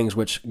the things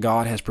which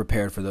God has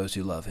prepared for those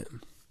who love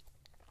him.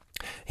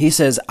 He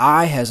says,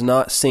 eye has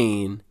not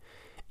seen,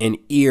 and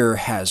ear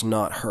has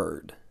not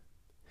heard.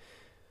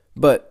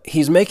 But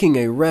he's making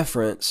a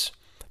reference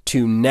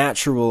to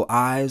natural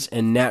eyes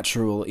and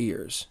natural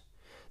ears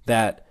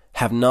that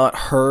have not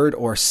heard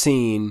or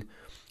seen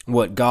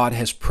what God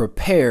has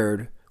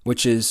prepared,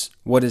 which is,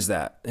 what is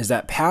that? Is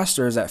that past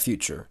or is that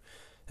future?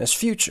 That's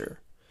future.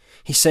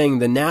 He's saying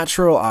the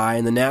natural eye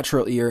and the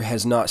natural ear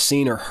has not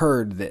seen or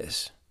heard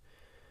this.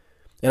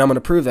 And I'm going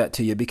to prove that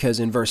to you because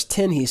in verse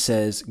 10 he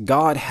says,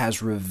 God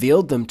has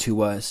revealed them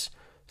to us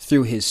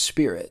through his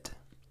Spirit.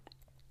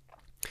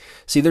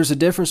 See, there's a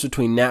difference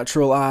between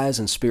natural eyes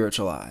and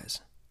spiritual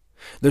eyes.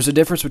 There's a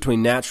difference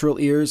between natural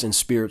ears and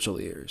spiritual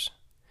ears.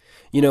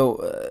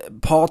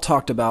 Paul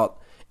talked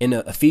about in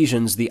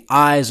Ephesians the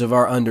eyes of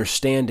our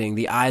understanding,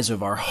 the eyes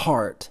of our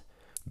heart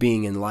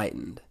being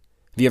enlightened.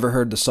 Have you ever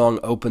heard the song,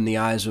 Open the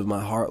Eyes of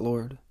My Heart,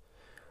 Lord?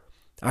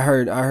 I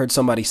heard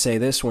somebody say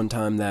this one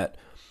time, that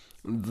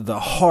the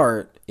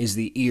heart is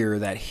the ear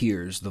that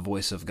hears the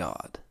voice of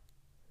God.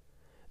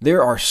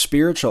 There are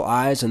spiritual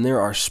eyes and there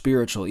are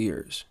spiritual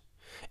ears.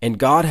 And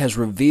God has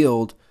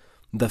revealed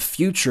the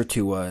future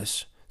to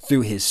us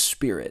through his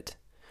Spirit.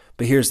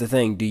 But here's the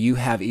thing, do you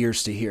have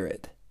ears to hear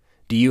it?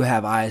 Do you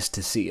have eyes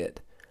to see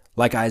it?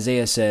 Like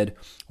Isaiah said,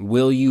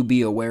 will you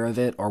be aware of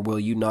it or will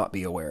you not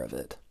be aware of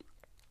it?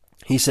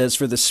 He says,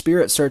 for the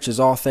Spirit searches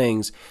all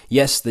things,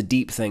 yes, the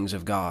deep things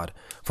of God.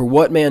 For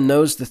what man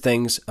knows the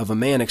things of a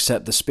man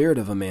except the Spirit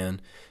of a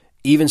man?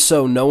 Even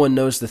so, no one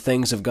knows the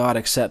things of God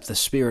except the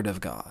Spirit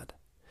of God.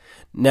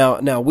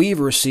 Now we've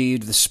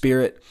received the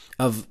Spirit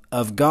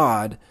of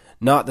God,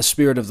 not the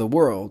spirit of the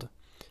world,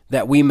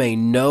 that we may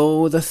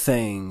know the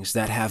things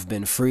that have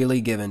been freely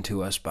given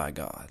to us by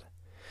God.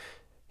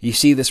 You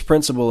see this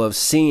principle of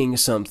seeing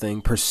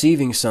something,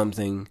 perceiving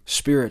something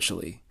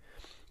spiritually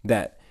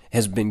that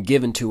has been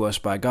given to us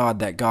by God,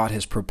 that God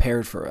has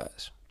prepared for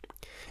us.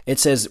 It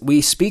says, we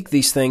speak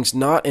these things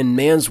not in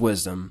man's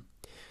wisdom,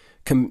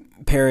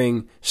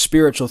 comparing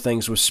spiritual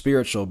things with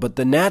spiritual, but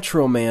the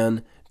natural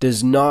man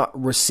does not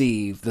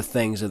receive the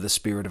things of the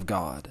Spirit of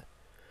God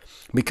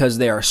because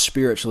they are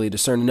spiritually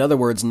discerned. In other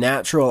words,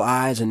 natural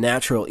eyes and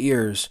natural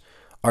ears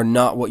are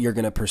not what you're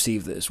going to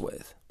perceive this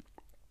with.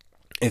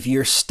 If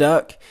you're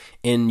stuck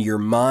in your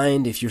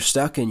mind, if you're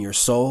stuck in your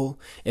soul,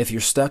 if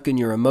you're stuck in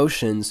your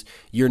emotions,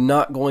 you're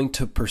not going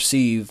to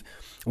perceive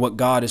what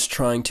God is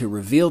trying to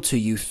reveal to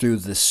you through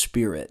the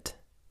Spirit.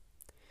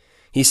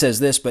 He says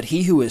this, but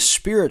he who is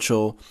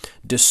spiritual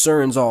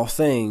discerns all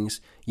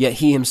things, yet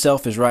he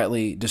himself is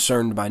rightly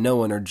discerned by no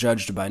one or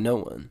judged by no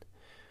one.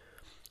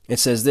 It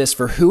says this,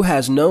 for who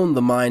has known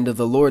the mind of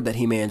the Lord that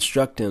he may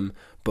instruct him,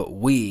 but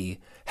we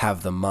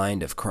have the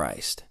mind of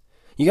Christ.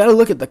 You got to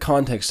look at the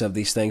context of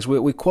these things.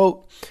 We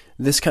quote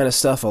this kind of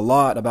stuff a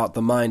lot about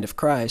the mind of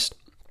Christ.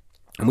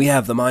 And we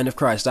have the mind of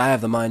Christ. I have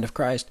the mind of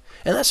Christ.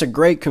 And that's a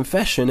great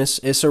confession.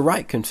 It's a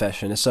right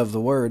confession. It's of the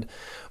Word.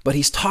 But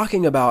he's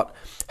talking about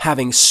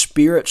having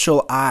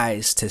spiritual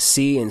eyes to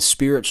see and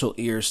spiritual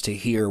ears to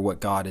hear what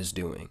God is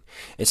doing.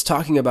 It's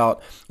talking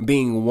about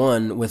being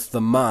one with the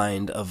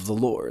mind of the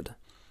Lord.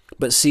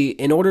 But see,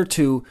 in order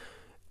to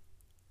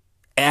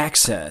tap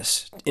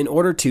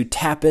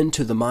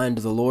into the mind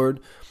of the Lord,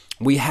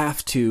 we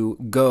have to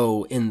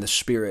go in the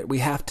Spirit. We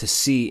have to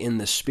see in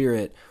the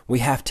Spirit. We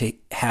have to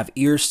have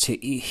ears to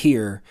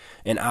hear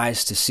and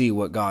eyes to see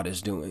what God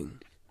is doing.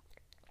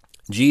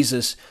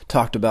 Jesus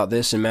talked about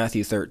this in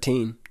Matthew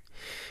 13.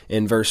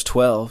 In verse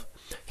 12,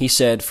 he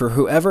said, for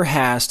whoever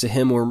has, to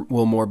him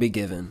will more be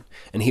given,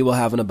 and he will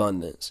have an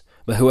abundance.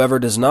 But whoever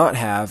does not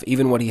have,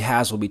 even what he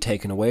has will be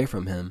taken away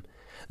from him.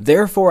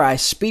 Therefore I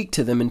speak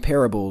to them in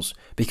parables,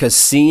 because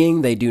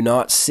seeing they do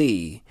not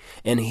see,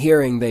 and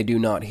hearing they do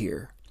not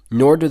hear,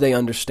 nor do they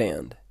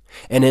understand.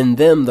 And in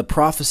them the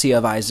prophecy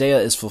of Isaiah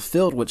is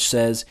fulfilled, which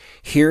says,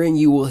 hearing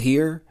you will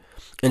hear,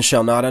 and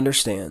shall not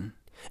understand,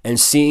 and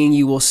seeing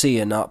you will see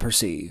and not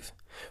perceive.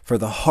 For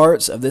the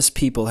hearts of this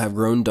people have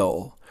grown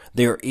dull.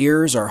 Their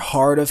ears are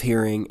hard of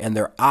hearing, and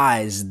their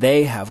eyes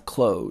they have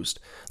closed,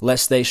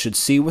 lest they should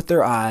see with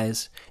their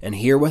eyes, and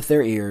hear with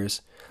their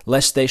ears,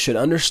 lest they should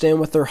understand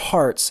with their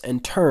hearts,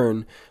 and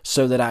turn,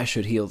 so that I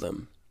should heal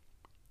them.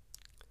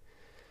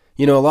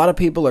 You know, a lot of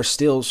people are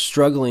still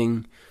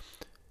struggling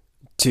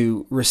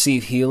to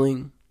receive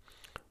healing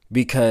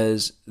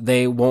because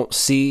they won't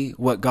see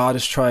what God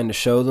is trying to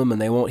show them,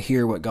 and they won't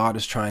hear what God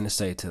is trying to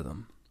say to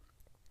them.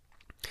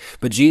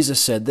 But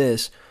Jesus said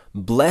this,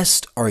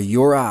 blessed are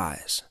your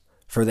eyes,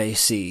 for they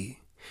see,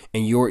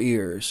 and your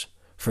ears,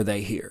 for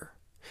they hear.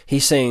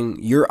 He's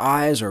saying your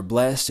eyes are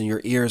blessed and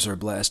your ears are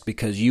blessed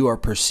because you are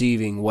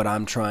perceiving what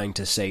I'm trying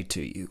to say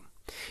to you.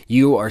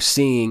 You are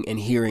seeing and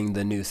hearing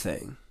the new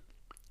thing.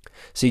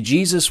 See,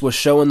 Jesus was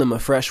showing them a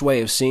fresh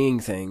way of seeing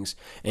things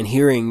and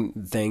hearing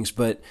things,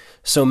 but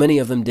so many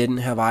of them didn't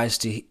have eyes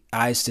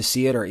to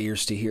see it or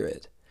ears to hear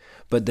it.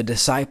 But the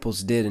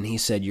disciples did, and he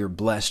said, you're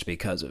blessed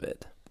because of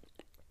it.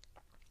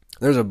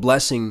 There's a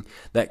blessing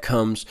that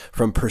comes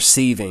from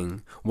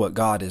perceiving what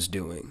God is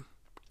doing.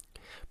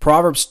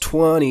 Proverbs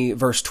 20,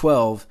 verse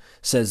 12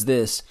 says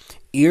this,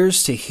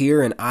 ears to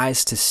hear and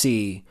eyes to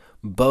see,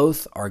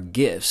 both are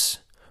gifts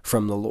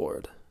from the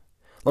Lord.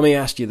 Let me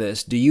ask you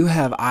this. Do you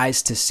have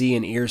eyes to see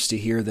and ears to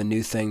hear the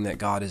new thing that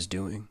God is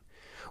doing?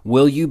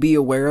 Will you be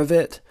aware of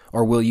it,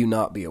 or will you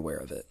not be aware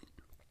of it?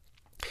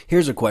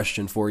 Here's a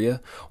question for you.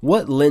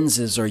 What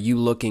lenses are you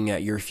looking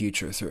at your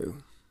future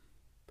through?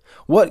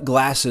 What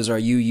glasses are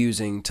you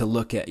using to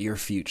look at your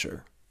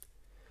future?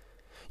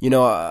 You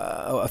know,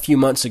 a few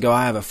months ago,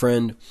 I have a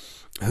friend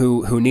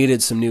who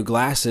needed some new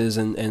glasses,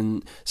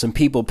 and some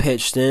people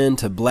pitched in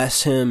to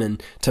bless him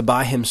and to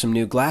buy him some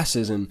new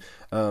glasses. And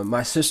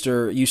my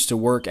sister used to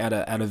work at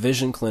a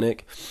vision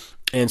clinic,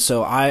 and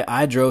so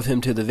I drove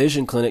him to the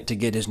vision clinic to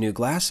get his new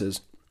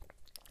glasses.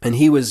 And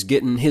he was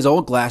getting, his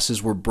old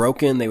glasses were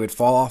broken. They would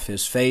fall off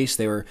his face.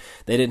 They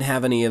didn't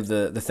have any of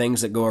the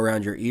things that go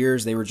around your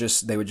ears. They would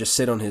just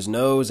sit on his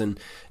nose, and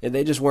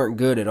they just weren't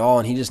good at all.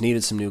 And he just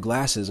needed some new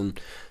glasses. And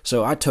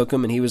so I took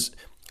him, and he was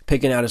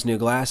picking out his new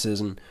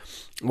glasses. And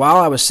while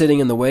I was sitting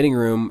in the waiting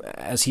room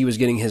as he was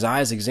getting his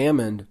eyes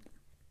examined,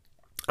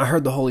 I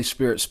heard the Holy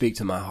Spirit speak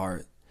to my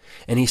heart.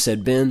 And he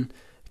said, Ben,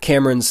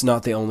 Cameron's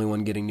not the only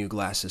one getting new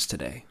glasses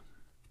today.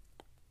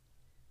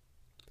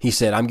 He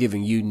said, I'm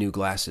giving you new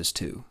glasses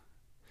too.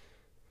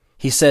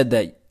 He said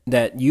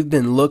that you've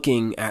been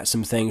looking at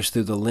some things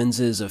through the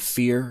lenses of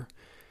fear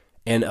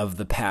and of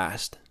the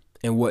past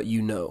and what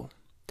you know.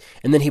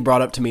 And then he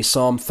brought up to me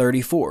Psalm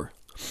 34.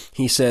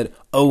 He said,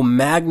 oh,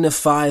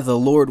 magnify the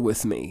Lord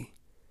with me,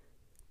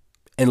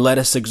 and let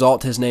us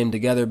exalt his name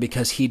together,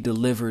 because he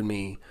delivered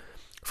me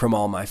from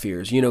all my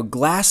fears. You know,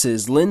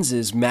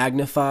 lenses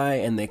magnify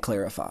and they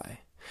clarify.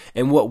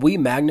 And what we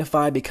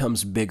magnify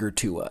becomes bigger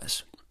to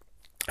us.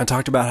 I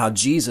talked about how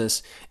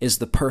Jesus is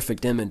the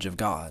perfect image of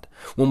God.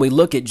 When we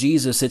look at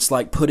Jesus, it's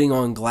like putting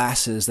on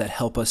glasses that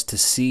help us to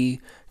see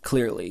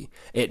clearly.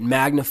 It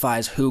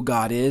magnifies who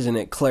God is, and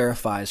it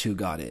clarifies who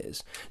God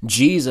is.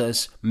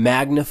 Jesus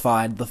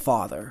magnified the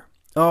Father.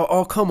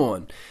 Oh, come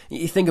on.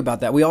 You think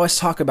about that. We always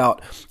talk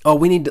about, oh,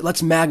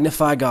 let's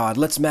magnify God.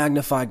 Let's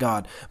magnify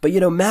God. But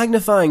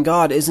magnifying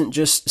God isn't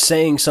just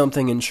saying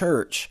something in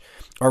church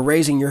or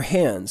raising your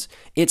hands.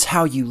 It's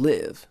how you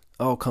live.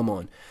 Oh, come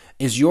on.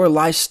 Is your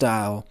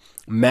lifestyle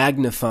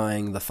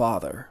magnifying the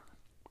Father?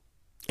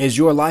 Is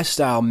your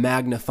lifestyle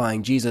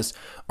magnifying Jesus?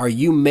 Are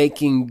you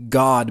making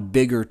God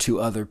bigger to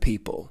other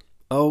people?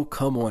 Oh,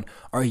 come on.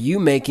 Are you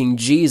making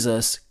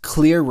Jesus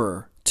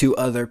clearer to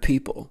other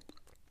people?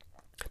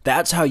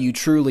 That's how you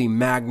truly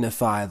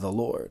magnify the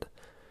Lord.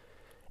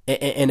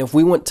 And if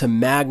we want to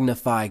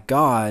magnify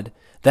God,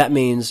 that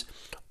means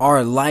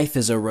our life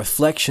is a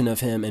reflection of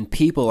Him, and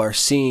people are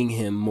seeing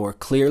Him more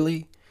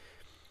clearly,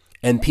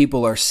 and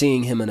people are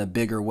seeing Him in a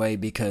bigger way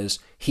because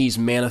He's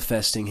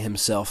manifesting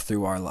Himself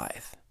through our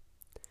life.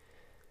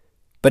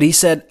 But He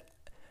said,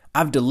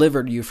 I've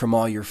delivered you from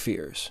all your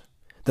fears,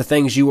 the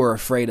things you were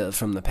afraid of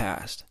from the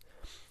past,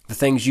 the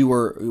things you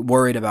were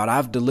worried about.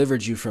 I've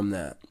delivered you from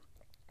that.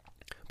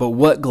 But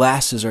what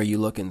glasses are you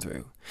looking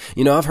through?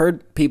 I've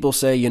heard people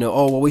say,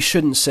 oh, well, we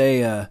shouldn't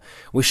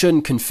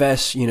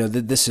confess,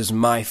 that this is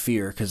my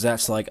fear, because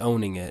that's like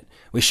owning it.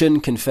 We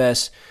shouldn't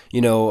confess,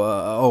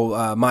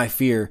 my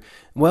fear.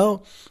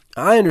 Well,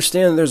 I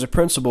understand there's a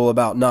principle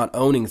about not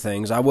owning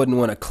things. I wouldn't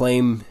want to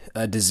claim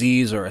a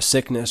disease or a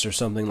sickness or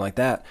something like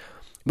that.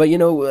 But,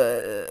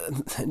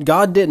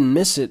 God didn't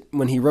miss it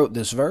when He wrote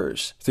this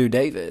verse through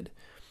David.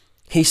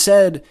 He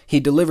said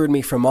He delivered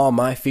me from all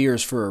my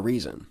fears for a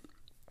reason.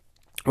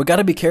 We got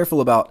to be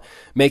careful about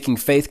making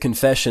faith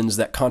confessions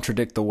that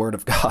contradict the Word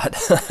of God.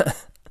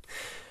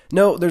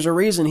 No, there's a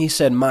reason He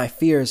said my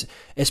fears.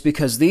 It's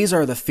because these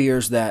are the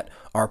fears that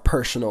are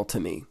personal to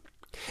me.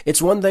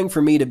 It's one thing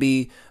for me to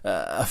be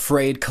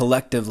afraid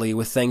collectively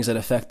with things that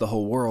affect the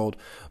whole world,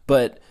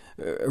 but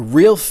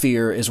real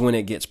fear is when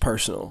it gets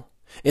personal.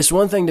 It's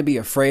one thing to be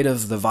afraid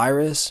of the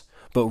virus,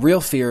 but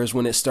real fear is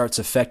when it starts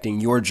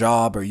affecting your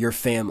job or your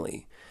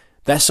family.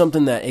 That's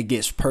something that it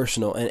gets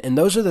personal. And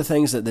those are the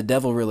things that the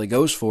devil really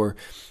goes for.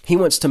 He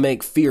wants to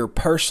make fear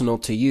personal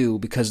to you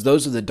because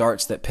those are the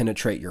darts that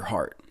penetrate your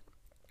heart.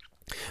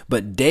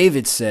 But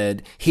David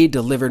said, He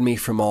delivered me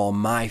from all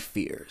my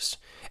fears.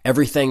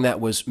 Everything that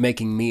was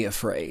making me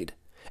afraid.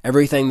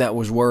 Everything that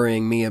was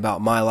worrying me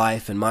about my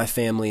life and my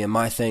family and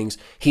my things,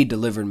 He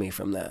delivered me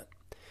from that.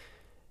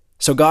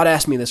 So God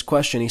asked me this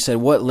question. He said,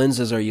 what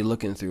lenses are you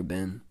looking through,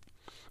 Ben?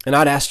 And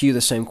I'd ask you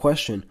the same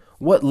question.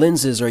 What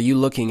lenses are you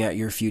looking at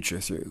your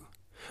future through?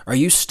 Are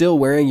you still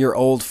wearing your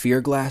old fear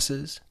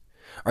glasses?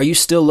 Are you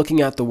still looking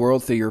at the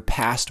world through your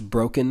past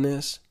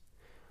brokenness?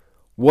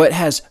 What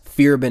has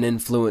fear been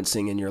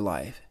influencing in your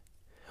life?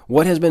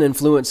 What has been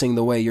influencing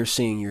the way you're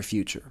seeing your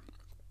future?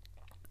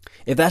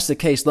 If that's the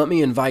case, let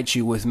me invite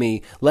you with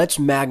me. Let's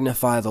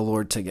magnify the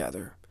Lord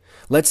together.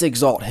 Let's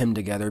exalt Him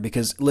together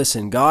because,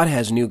 listen, God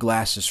has new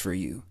glasses for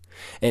you.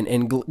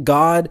 And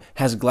God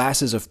has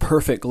glasses of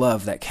perfect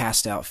love that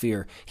cast out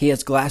fear. He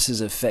has glasses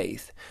of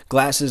faith,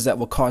 glasses that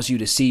will cause you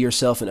to see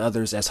yourself and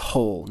others as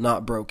whole,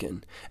 not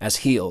broken, as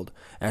healed,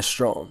 as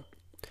strong.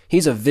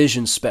 He's a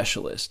vision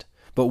specialist.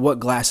 But what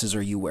glasses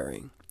are you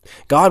wearing?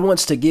 God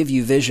wants to give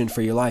you vision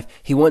for your life.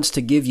 He wants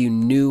to give you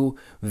new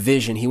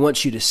vision. He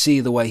wants you to see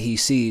the way He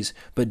sees.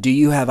 But do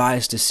you have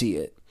eyes to see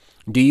it?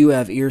 Do you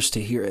have ears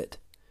to hear it?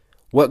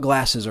 What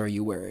glasses are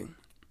you wearing?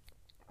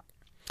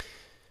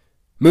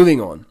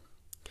 Moving on.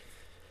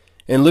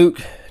 In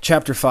Luke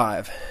chapter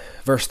 5,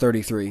 verse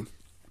 33,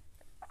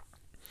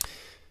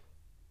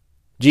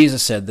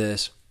 Jesus said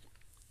this.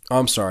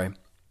 The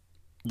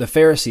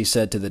Pharisees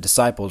said to the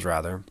disciples,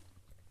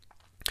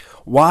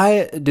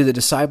 why do the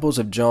disciples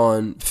of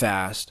John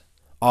fast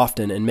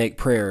often and make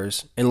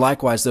prayers, and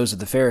likewise those of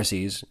the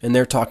Pharisees, and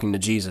they're talking to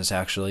Jesus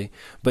actually,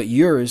 but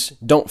yours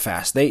don't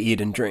fast, they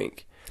eat and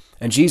drink?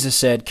 And Jesus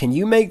said, can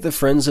you make the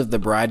friends of the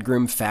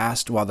bridegroom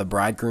fast while the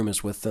bridegroom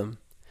is with them?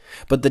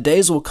 But the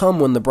days will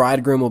come when the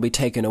bridegroom will be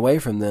taken away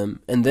from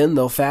them, and then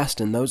they'll fast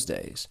in those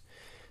days.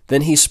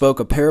 Then He spoke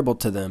a parable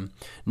to them.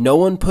 No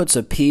one puts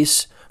a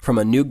piece from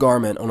a new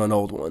garment on an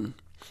old one.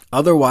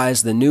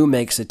 Otherwise the new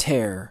makes a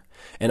tear,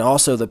 and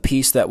also the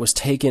piece that was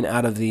taken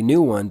out of the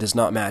new one does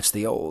not match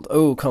the old.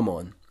 Oh, come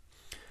on.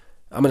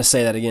 I'm going to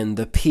say that again.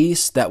 The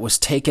piece that was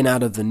taken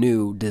out of the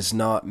new does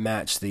not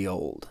match the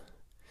old.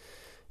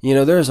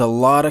 There's a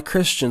lot of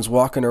Christians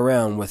walking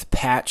around with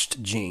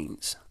patched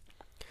jeans,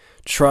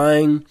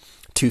 trying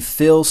to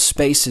fill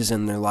spaces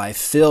in their life,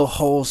 fill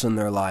holes in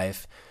their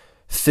life,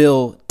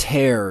 fill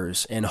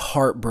tears and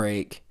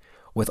heartbreak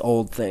with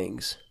old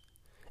things,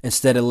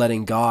 instead of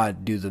letting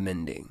God do the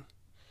mending.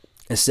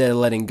 Instead of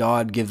letting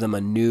God give them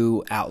a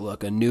new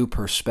outlook, a new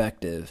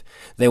perspective.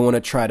 They want to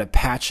try to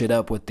patch it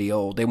up with the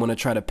old. They want to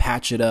try to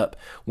patch it up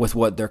with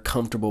what they're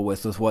comfortable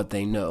with what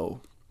they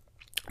know.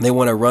 They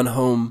want to run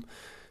home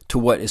to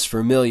what is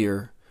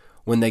familiar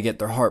when they get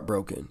their heart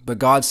broken. But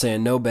God's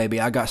saying, no, baby,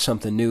 I got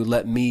something new.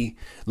 Let me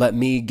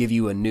give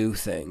you a new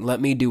thing.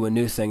 Let me do a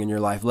new thing in your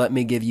life. Let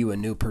me give you a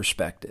new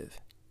perspective.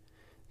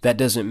 That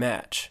doesn't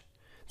match.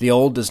 The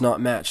old does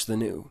not match the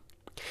new.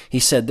 He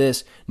said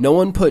this, "No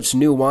one puts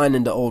new wine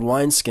into old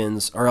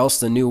wineskins, or else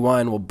the new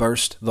wine will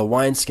burst the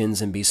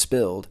wineskins and be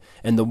spilled,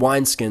 and the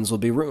wineskins will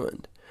be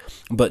ruined.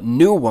 But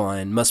new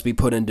wine must be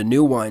put into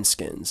new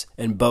wineskins,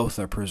 and both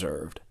are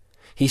preserved."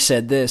 He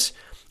said this,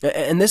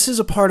 and this is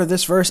a part of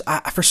this verse.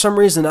 For some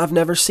reason, I've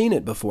never seen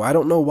it before. I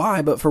don't know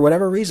why, but for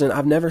whatever reason,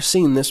 I've never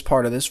seen this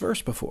part of this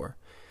verse before.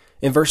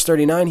 In verse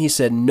 39, he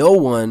said, "No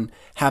one,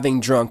 having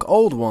drunk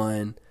old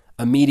wine,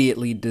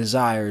 immediately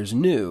desires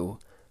new,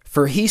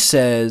 for he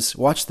says,"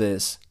 watch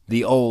this,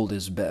 "the old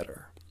is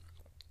better."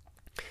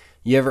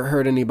 You ever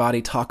heard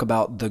anybody talk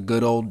about the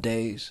good old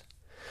days?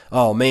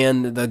 Oh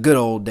man, the good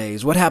old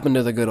days. What happened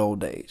to the good old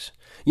days?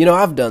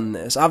 I've done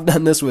this. I've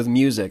done this with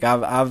music.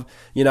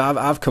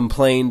 I've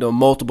complained on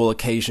multiple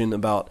occasions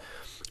about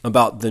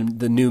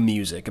the new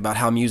music, about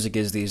how music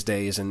is these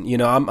days. And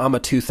I'm a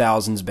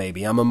 2000s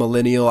baby. I'm a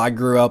millennial. I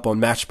grew up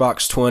on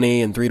Matchbox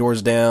 20 and Three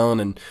Doors Down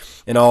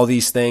and all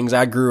these things.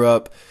 I grew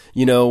up,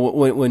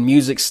 when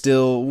music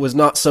still was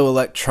not so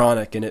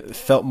electronic and it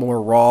felt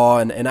more raw.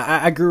 And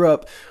I grew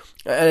up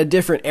at a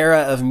different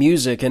era of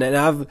music, and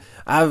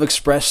I've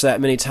expressed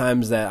that many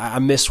times that I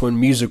miss when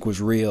music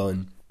was real.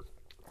 And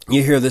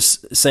you hear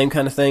this same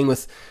kind of thing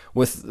with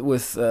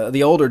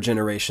the older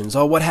generations.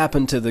 Oh, what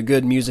happened to the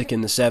good music in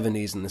the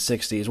 70s and the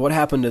 60s? What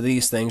happened to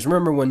these things?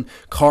 Remember when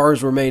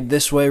cars were made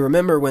this way?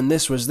 Remember when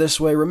this was this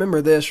way?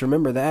 Remember this?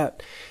 Remember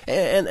that?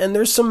 And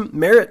there's some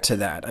merit to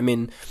that. I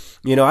mean,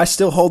 I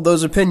still hold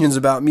those opinions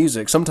about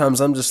music. Sometimes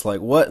I'm just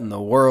like, what in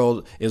the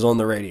world is on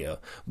the radio?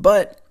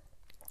 But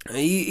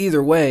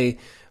either way,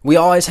 we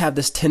always have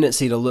this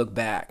tendency to look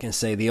back and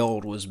say the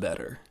old was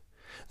better.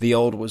 The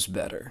old was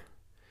better.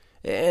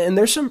 And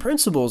there's some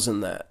principles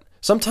in that.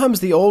 Sometimes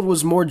the old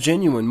was more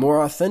genuine,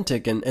 more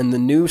authentic, and the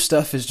new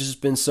stuff has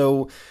just been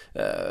so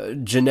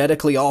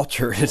genetically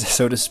altered,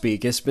 so to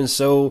speak. It's been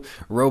so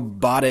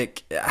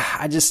robotic.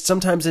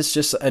 Sometimes it's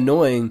just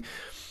annoying.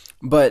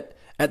 But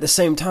at the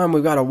same time,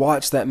 we've got to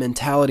watch that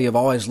mentality of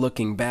always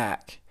looking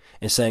back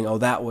and saying, oh,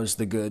 that was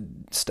the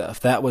good stuff.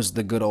 That was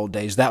the good old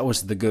days. That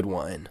was the good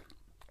wine.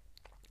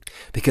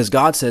 Because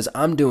God says,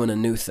 I'm doing a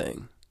new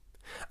thing.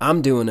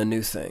 I'm doing a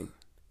new thing.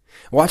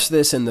 Watch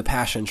this in the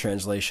Passion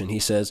Translation. He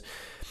says,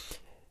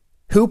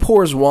 "Who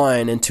pours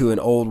wine into an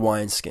old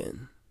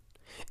wineskin?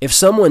 If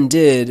someone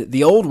did,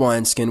 the old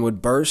wineskin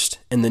would burst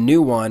and the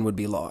new wine would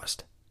be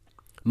lost.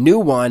 New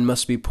wine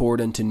must be poured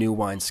into new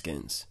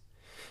wineskins."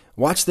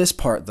 Watch this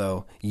part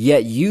though.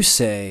 "Yet you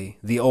say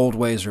the old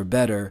ways are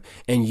better,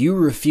 and you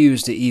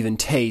refuse to even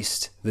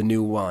taste the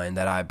new wine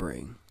that I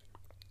bring."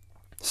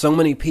 So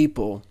many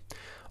people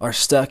are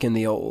stuck in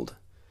the old.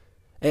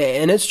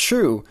 And it's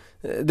true.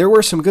 There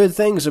were some good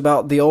things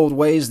about the old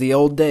ways, the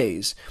old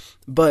days.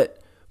 But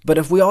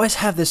if we always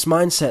have this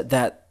mindset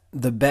that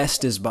the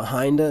best is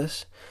behind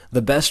us,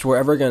 the best we're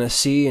ever going to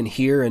see and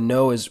hear and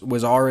know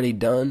was already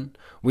done,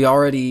 we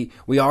already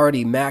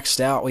maxed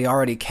out, we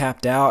already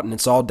capped out, and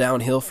it's all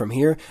downhill from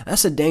here,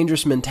 that's a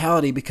dangerous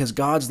mentality, because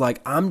God's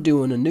like, I'm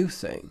doing a new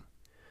thing.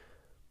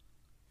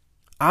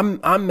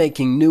 I'm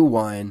making new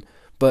wine,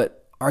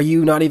 but are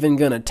you not even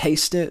going to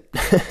taste it?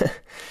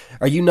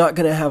 Are you not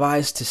going to have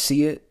eyes to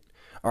see it?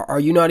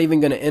 Are you not even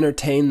going to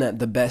entertain that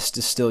the best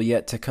is still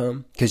yet to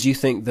come because you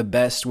think the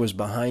best was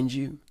behind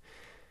you?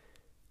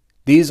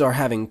 These are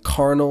having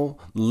carnal,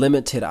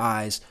 limited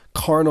eyes,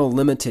 carnal,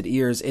 limited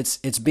ears.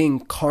 It's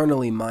being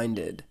carnally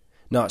minded,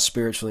 not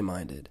spiritually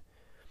minded.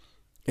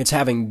 It's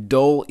having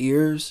dull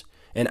ears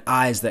and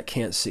eyes that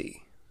can't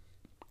see.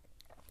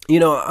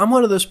 I'm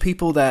one of those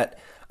people that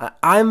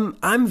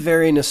I'm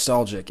very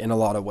nostalgic in a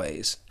lot of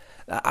ways.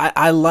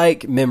 I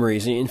like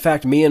memories. In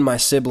fact, me and my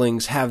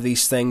siblings have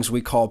these things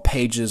we call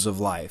pages of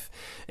life.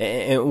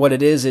 And what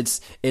it is,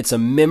 it's a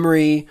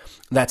memory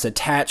that's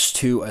attached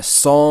to a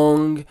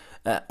song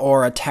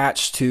or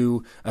attached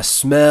to a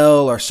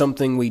smell or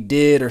something we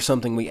did or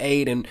something we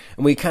ate. And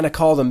we kind of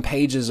call them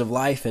pages of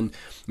life. And,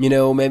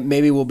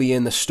 maybe we'll be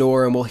in the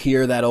store and we'll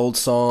hear that old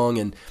song,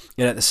 and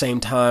at the same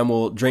time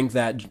we'll drink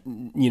that,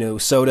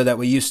 soda that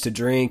we used to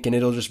drink, and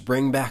it'll just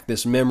bring back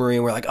this memory,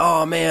 and we're like,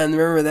 oh man,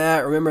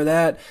 remember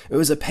that? It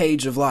was a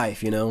page of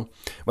life,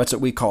 That's what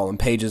we call them,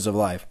 pages of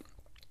life.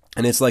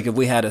 And it's like if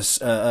we had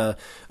a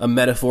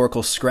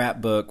metaphorical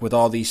scrapbook with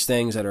all these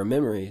things that are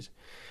memories.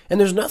 And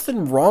there's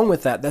nothing wrong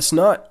with that. That's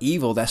not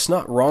evil. That's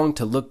not wrong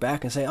to look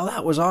back and say, oh,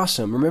 that was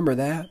awesome. Remember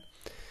that?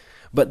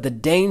 But the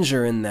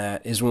danger in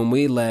that is when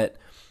we let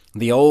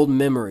the old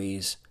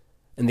memories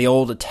and the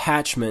old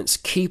attachments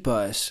keep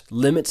us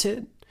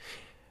limited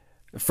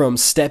from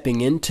stepping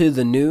into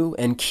the new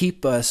and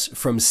keep us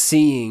from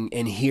seeing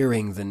and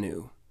hearing the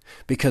new,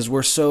 because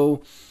we're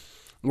so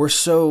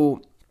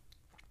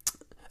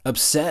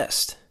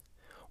obsessed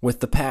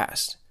with the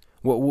past.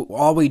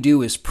 All we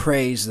do is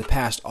praise the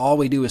past. All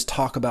we do is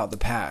talk about the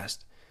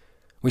past.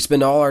 We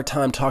spend all our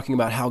time talking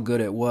about how good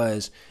it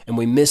was, and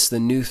we miss the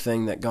new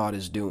thing that God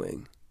is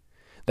doing.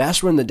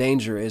 That's when the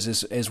danger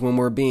is when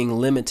we're being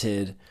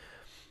limited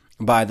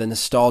by the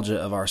nostalgia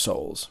of our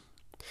souls.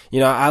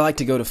 I like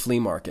to go to flea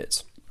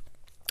markets.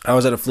 I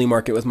was at a flea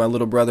market with my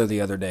little brother the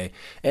other day,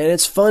 and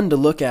it's fun to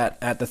look at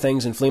the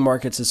things in flea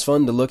markets. It's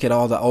fun to look at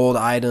all the old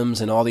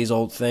items and all these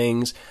old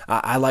things.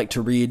 I like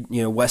to read,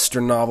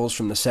 Western novels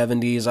from the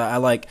 70s. I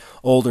like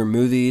older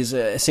movies.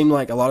 It seemed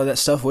like a lot of that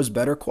stuff was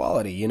better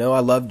quality. I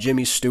love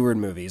Jimmy Stewart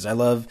movies. I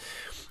love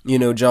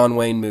John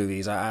Wayne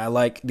movies. I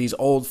like these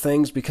old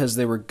things because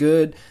they were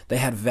good, they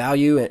had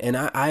value, and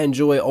I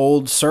enjoy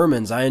old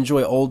sermons. I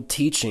enjoy old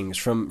teachings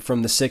from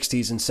the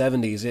 60s and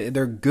 70s.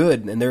 They're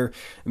good, and they're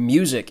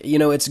music.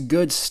 It's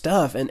good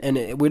stuff,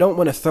 and we don't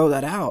want to throw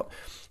that out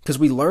because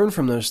we learn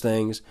from those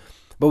things,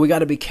 but we got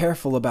to be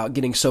careful about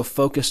getting so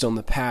focused on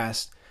the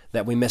past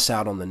that we miss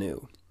out on the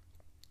new.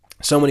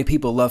 So many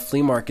people love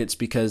flea markets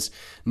because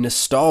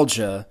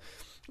nostalgia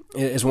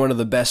is one of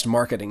the best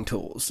marketing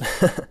tools.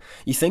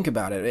 You think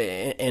about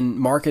it. In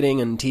marketing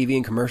and TV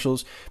and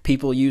commercials,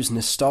 people use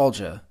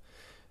nostalgia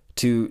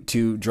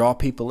to draw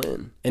people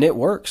in. And it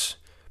works.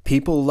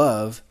 People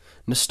love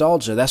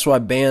nostalgia. That's why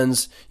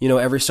bands,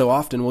 every so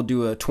often will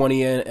do a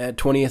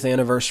 20th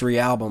anniversary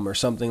album or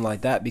something like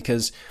that,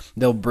 because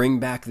they'll bring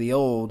back the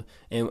old,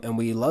 and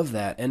we love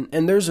that.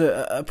 And there's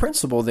a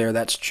principle there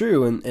that's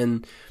true.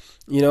 And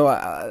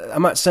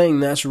I'm not saying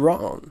that's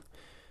wrong.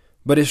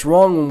 But it's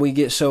wrong when we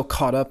get so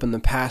caught up in the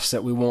past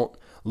that we won't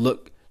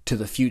look to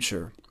the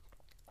future.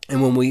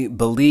 And when we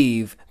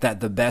believe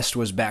that the best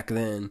was back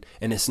then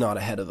and it's not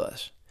ahead of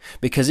us.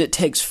 Because it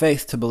takes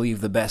faith to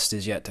believe the best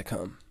is yet to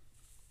come.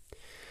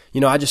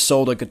 I just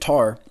sold a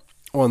guitar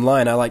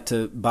online. I like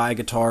to buy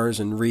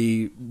guitars and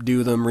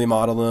redo them,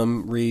 remodel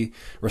them,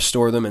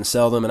 restore them and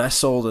sell them. And I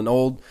sold an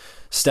old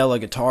Stella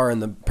guitar,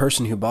 and the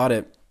person who bought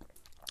it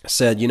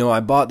said, I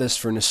bought this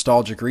for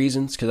nostalgic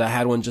reasons because I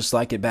had one just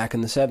like it back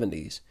in the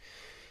 70s.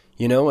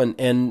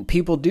 And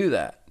people do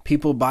that.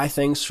 People buy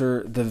things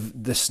for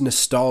this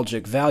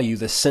nostalgic value,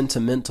 the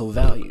sentimental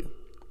value.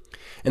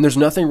 And there's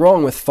nothing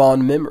wrong with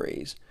fond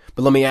memories.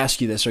 But let me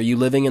ask you this. Are you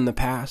living in the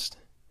past?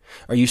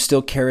 Are you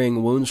still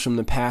carrying wounds from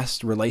the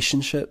past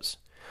relationships?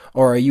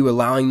 Or are you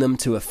allowing them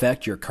to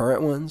affect your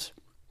current ones?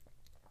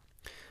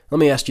 Let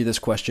me ask you this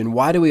question.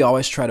 Why do we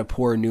always try to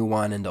pour new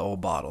wine into old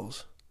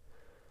bottles?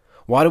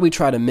 Why do we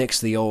try to mix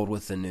the old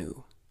with the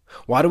new?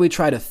 Why do we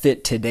try to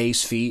fit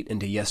today's feet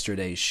into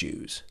yesterday's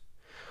shoes?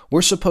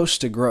 We're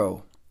supposed to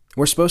grow.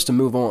 We're supposed to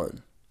move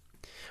on.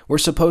 We're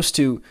supposed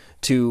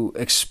to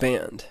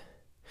expand.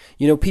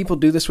 People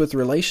do this with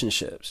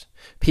relationships.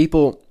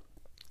 People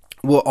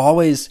will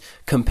always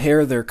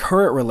compare their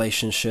current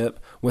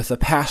relationship with a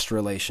past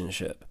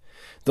relationship.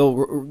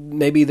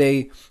 Maybe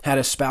they had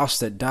a spouse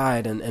that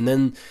died, and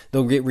then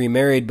they'll get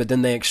remarried, but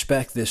then they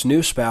expect this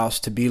new spouse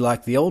to be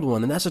like the old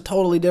one, and that's a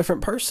totally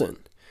different person.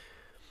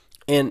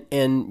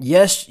 And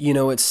yes,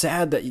 it's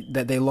sad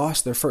that they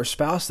lost their first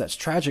spouse. That's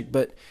tragic,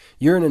 but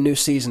you're in a new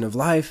season of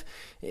life.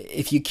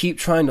 If you keep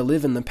trying to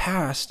live in the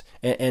past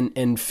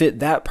and fit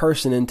that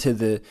person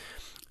into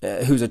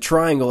who's a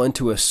triangle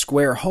into a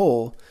square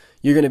hole,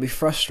 you're going to be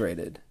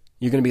frustrated.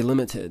 You're going to be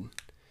limited.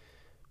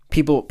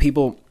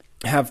 People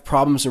have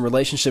problems in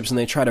relationships, and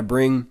they try to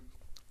bring,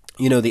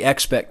 the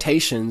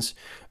expectations,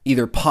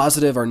 either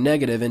positive or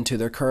negative, into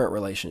their current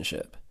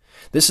relationship.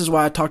 This is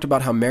why I talked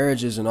about how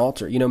marriage is an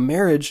altar.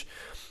 Marriage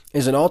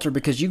is an altar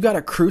because you've got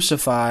to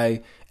crucify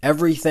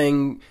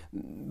everything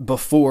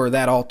before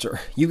that altar.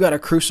 You've got to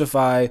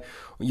crucify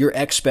your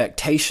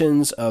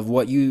expectations of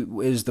what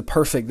is the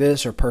perfect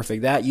this or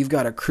perfect that. You've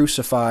got to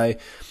crucify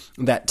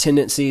that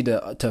tendency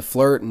to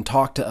flirt and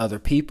talk to other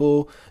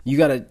people. You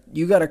got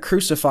to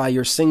crucify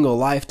your single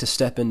life to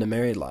step into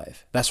married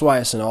life. That's why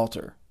it's an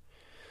altar.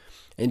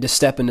 And to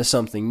step into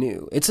something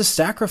new. It's a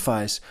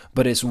sacrifice,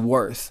 but it's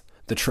worth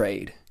the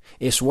trade.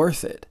 It's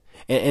worth it.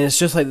 And it's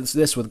just like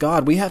this with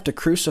God. We have to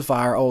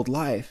crucify our old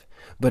life,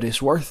 but it's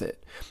worth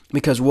it.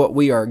 Because what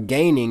we are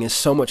gaining is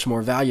so much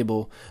more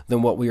valuable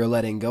than what we are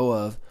letting go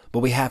of, but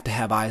we have to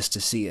have eyes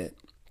to see it.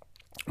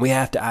 We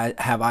have to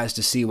have eyes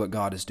to see what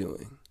God is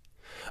doing.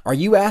 Are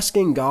you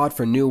asking God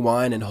for new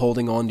wine and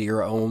holding on to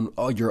your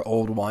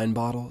old wine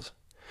bottles?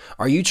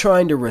 Are you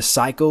trying to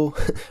recycle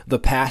the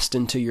past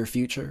into your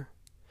future?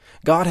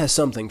 God has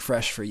something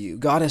fresh for you.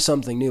 God has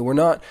something new. We're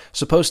not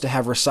supposed to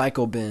have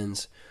recycle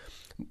bins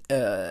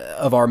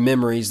of our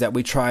memories that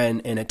we try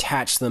and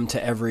attach them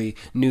to every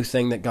new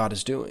thing that God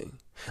is doing.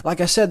 Like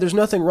I said, there's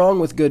nothing wrong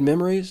with good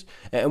memories,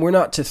 and we're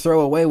not to throw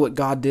away what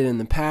God did in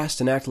the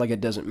past and act like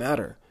it doesn't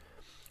matter.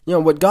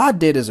 What God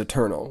did is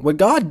eternal. What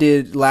God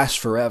did lasts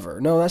forever.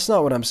 No, that's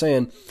not what I'm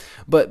saying.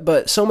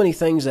 But so many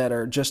things that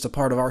are just a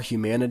part of our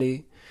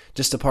humanity,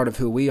 just a part of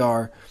who we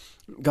are,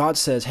 God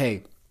says,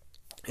 hey,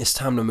 it's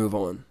time to move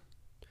on.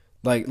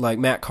 Like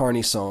Matt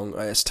Carney's song,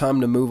 it's time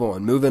to move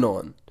on, moving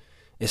on.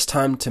 It's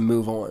time to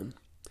move on.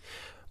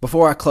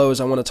 Before I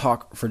close, I want to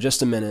talk for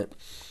just a minute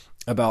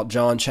about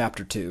John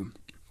chapter 2.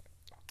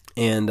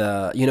 And,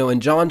 in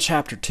John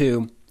chapter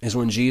 2 is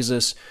when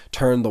Jesus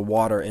turned the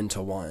water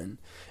into wine.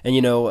 And,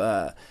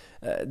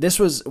 this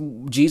was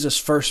Jesus'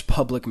 first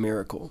public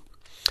miracle.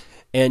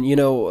 And,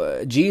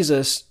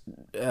 Jesus,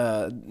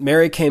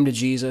 Mary came to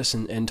Jesus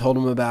and told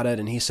him about it.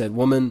 And he said,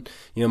 "Woman,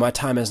 my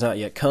time has not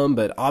yet come."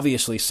 But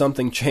obviously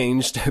something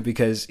changed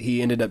because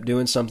he ended up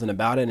doing something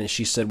about it. And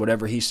she said,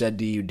 "Whatever he said,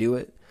 do you do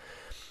it?"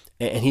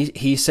 And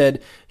he said,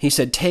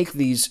 "Take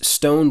these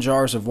stone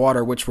jars of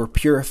water," which were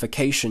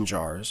purification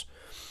jars.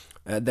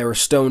 There were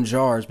stone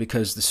jars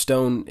because the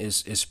stone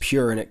is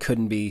pure and it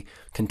couldn't be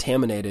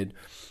contaminated.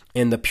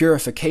 And the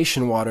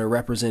purification water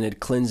represented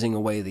cleansing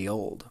away the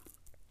old.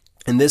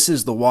 And this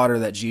is the water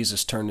that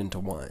Jesus turned into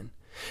wine.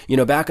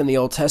 Back in the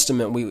Old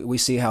Testament, we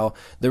see how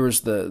there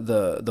was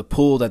the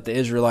pool that the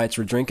Israelites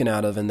were drinking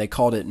out of, and they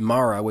called it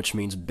Mara, which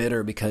means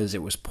bitter because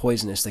it was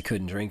poisonous. They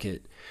couldn't drink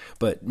it.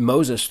 But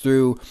Moses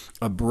threw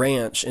a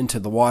branch into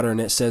the water,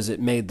 and it says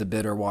it made the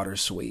bitter water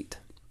sweet.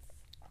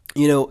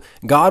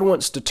 God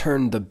wants to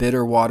turn the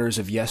bitter waters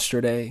of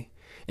yesterday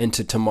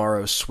into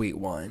tomorrow's sweet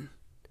wine.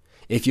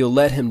 If you'll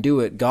let him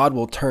do it, God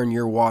will turn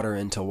your water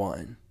into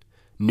wine,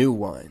 new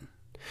wine.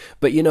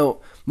 But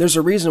there's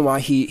a reason why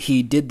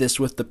he did this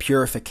with the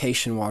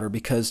purification water,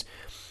 because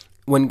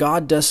when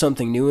God does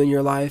something new in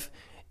your life,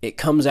 it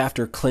comes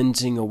after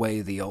cleansing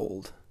away the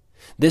old.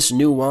 This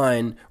new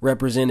wine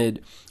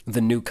represented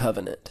the new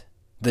covenant,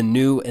 the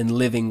new and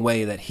living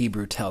way that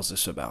Hebrew tells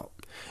us about.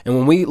 And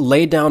when we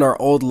lay down our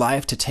old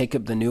life to take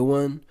up the new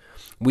one,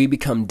 we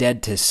become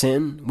dead to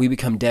sin. We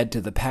become dead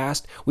to the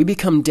past. We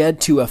become dead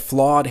to a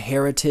flawed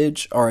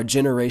heritage or a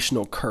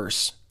generational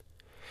curse.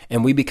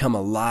 And we become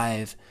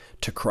alive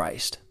to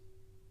Christ.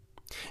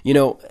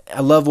 I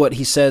love what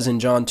he says in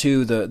John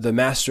 2. The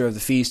master of the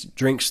feast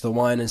drinks the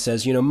wine and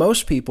says,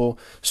 most people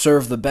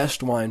serve the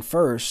best wine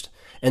first,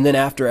 and then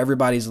after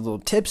everybody's a little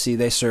tipsy,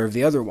 they serve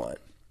the other wine.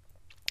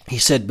 He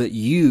said, "But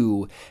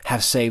you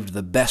have saved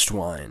the best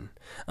wine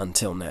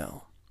until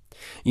now."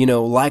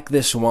 Like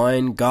this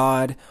wine,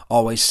 God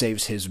always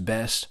saves his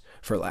best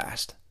for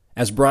last.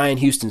 As Brian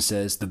Houston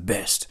says, "The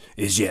best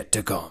is yet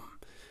to come."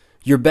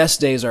 Your best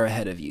days are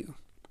ahead of you.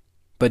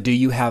 But do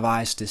you have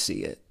eyes to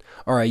see it?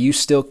 Or are you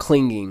still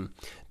clinging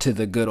to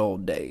the good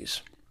old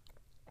days?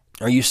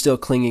 Are you still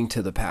clinging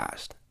to the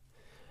past?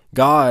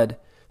 God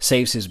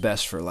saves his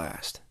best for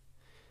last.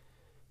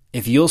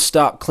 If you'll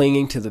stop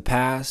clinging to the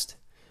past,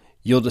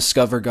 you'll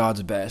discover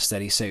God's best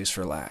that he saves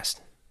for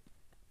last.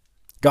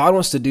 God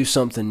wants to do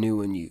something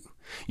new in you.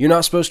 You're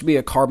not supposed to be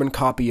a carbon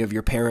copy of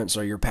your parents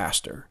or your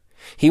pastor.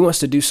 He wants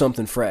to do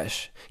something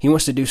fresh. He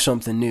wants to do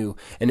something new.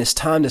 And it's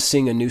time to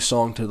sing a new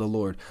song to the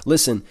Lord.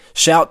 Listen,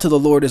 Shout to the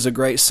Lord is a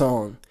great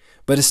song,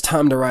 but it's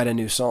time to write a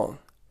new song.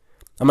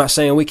 I'm not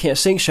saying we can't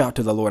sing Shout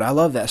to the Lord. I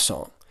love that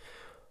song.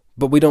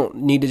 But we don't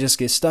need to just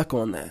get stuck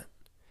on that.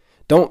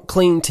 Don't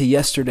cling to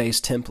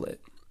yesterday's template.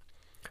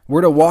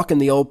 We're to walk in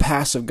the old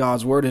paths of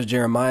God's word, as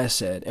Jeremiah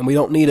said, and we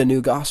don't need a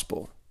new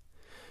gospel.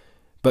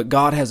 But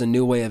God has a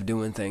new way of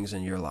doing things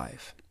in your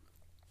life.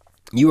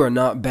 You are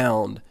not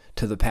bound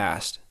to the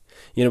past.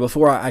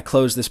 Before I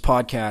close this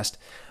podcast,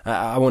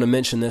 I want to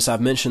mention this. I've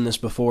mentioned this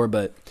before,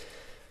 but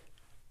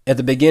at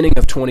the beginning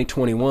of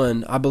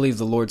 2021, I believe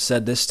the Lord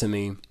said this to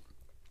me.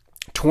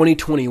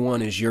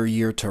 2021 is your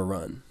year to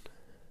run.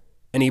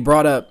 And he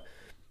brought up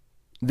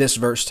this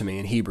verse to me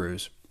in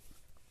Hebrews.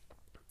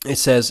 It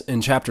says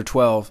in chapter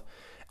 12,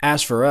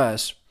 "As for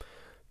us,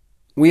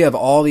 we have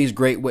all these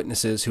great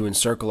witnesses who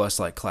encircle us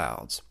like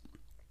clouds."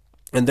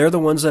 And they're the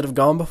ones that have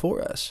gone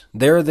before us.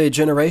 They're the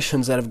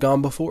generations that have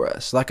gone before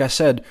us. Like I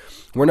said,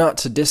 we're not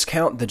to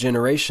discount the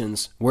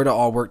generations. We're to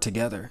all work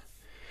together.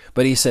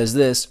 But he says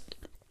this,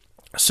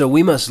 "So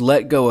we must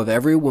let go of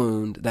every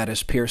wound that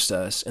has pierced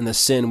us and the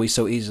sin we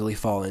so easily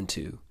fall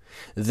into.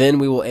 Then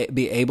we will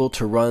be able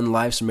to run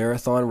life's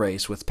marathon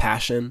race with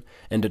passion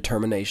and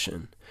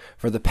determination,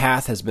 for the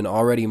path has been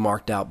already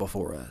marked out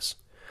before us.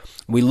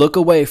 We look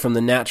away from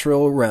the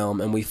natural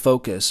realm and we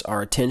focus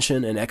our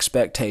attention and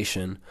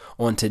expectation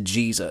onto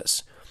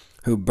Jesus,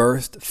 who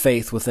birthed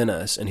faith within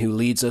us and who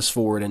leads us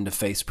forward into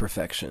faith's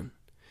perfection."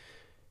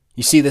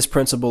 You see this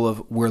principle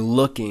of we're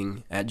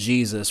looking at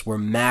Jesus, we're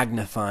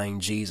magnifying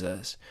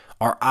Jesus.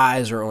 Our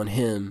eyes are on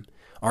him,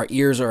 our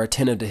ears are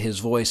attentive to his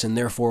voice, and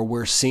therefore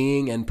we're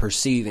seeing and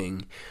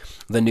perceiving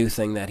the new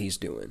thing that he's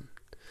doing.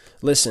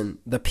 Listen,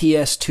 the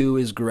PS2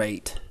 is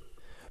great,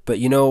 but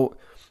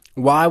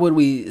why would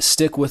we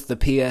stick with the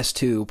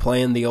PS2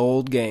 playing the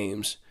old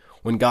games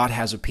when God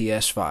has a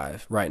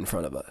PS5 right in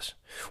front of us?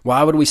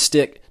 Why would we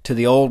stick to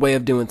the old way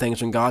of doing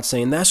things when God's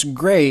saying, "That's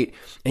great,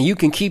 and you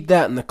can keep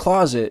that in the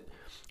closet,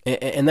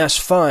 and that's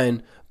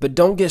fine, but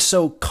don't get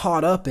so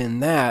caught up in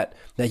that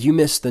you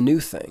miss the new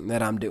thing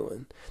that I'm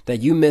doing,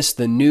 that you miss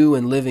the new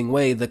and living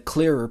way, the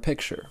clearer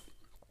picture."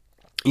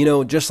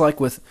 Just like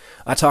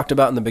I talked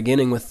about in the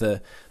beginning with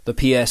the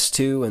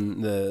PS2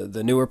 and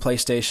the newer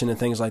PlayStation and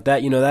things like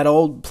that, that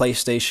old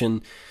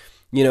PlayStation,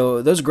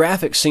 those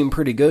graphics seem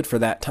pretty good for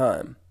that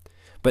time.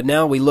 But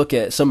now we look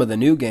at some of the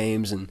new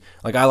games, and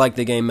like I like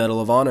the game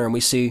Medal of Honor, and we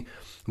see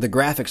the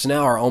graphics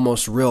now are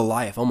almost real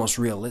life, almost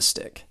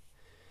realistic.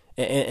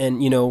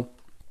 And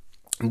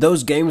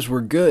those games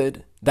were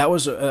good. That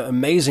was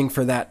amazing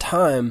for that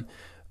time,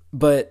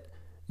 but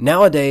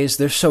Nowadays,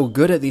 they're so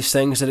good at these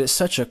things that it's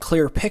such a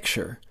clear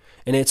picture.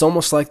 And it's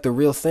almost like the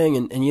real thing.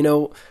 And you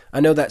know, I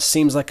know that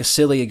seems like a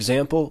silly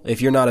example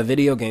if you're not a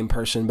video game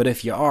person, but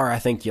if you are, I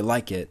think you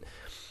like it.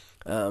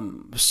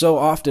 So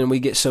often we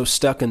get so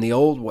stuck in the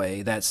old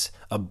way that's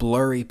a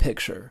blurry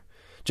picture.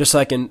 Just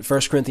like in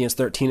 1 Corinthians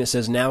 13, it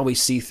says, now we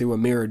see through a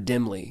mirror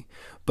dimly,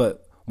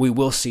 but we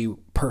will see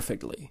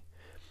perfectly.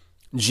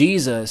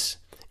 Jesus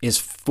is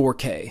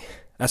 4K.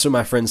 That's what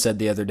my friend said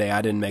the other day.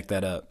 I didn't make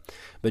that up.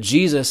 But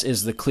Jesus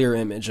is the clear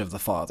image of the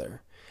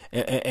Father.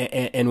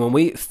 And when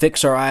we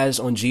fix our eyes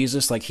on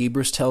Jesus, like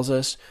Hebrews tells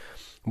us,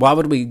 why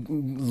would we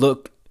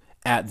look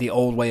at the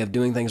old way of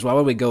doing things? Why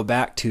would we go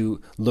back to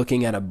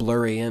looking at a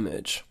blurry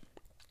image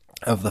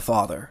of the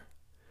Father?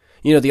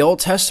 You know, the Old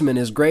Testament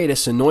is great.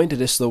 It's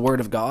anointed. It's the Word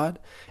of God,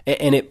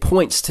 and it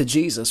points to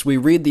Jesus. We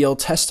read the Old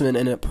Testament,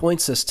 and it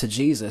points us to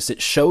Jesus.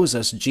 It shows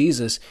us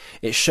Jesus.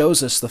 It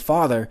shows us the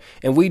Father,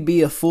 and we'd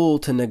be a fool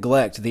to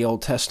neglect the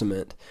Old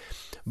Testament.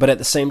 But at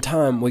the same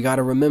time, we got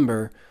to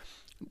remember,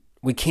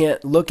 we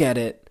can't look at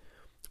it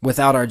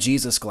without our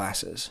Jesus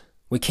glasses.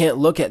 We can't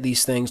look at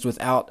these things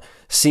without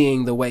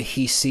seeing the way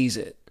He sees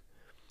it,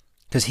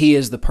 because He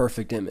is the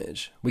perfect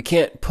image. We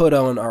can't put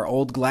on our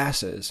old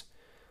glasses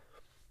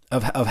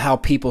of how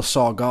people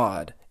saw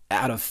God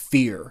out of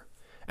fear,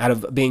 out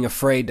of being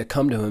afraid to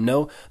come to Him.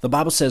 No, the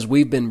Bible says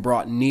we've been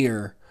brought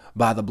near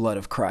by the blood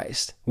of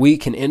Christ. We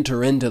can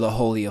enter into the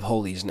Holy of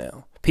Holies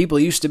now. People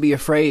used to be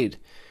afraid,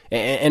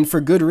 and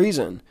for good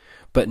reason.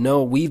 But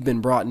no, we've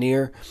been brought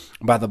near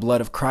by the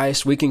blood of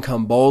Christ. We can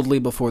come boldly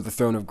before the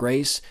throne of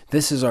grace.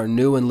 This is our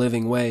new and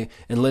living way.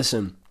 And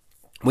listen,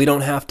 we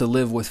don't have to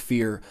live with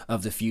fear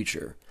of the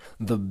future.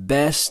 The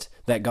best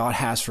that God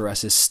has for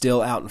us is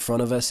still out in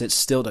front of us. It's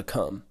still to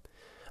come.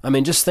 I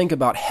mean, just think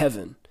about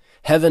heaven.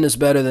 Heaven is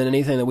better than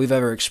anything that we've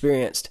ever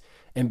experienced.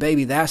 And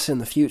baby, that's in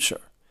the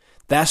future.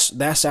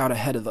 That's out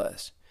ahead of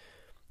us.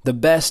 The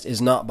best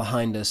is not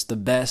behind us. The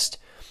best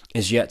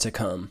is yet to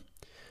come.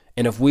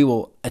 And if we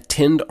will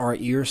attend our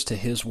ears to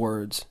His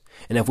words,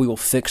 and if we will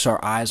fix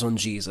our eyes on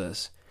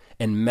Jesus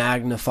and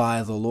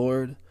magnify the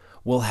Lord,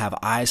 we'll have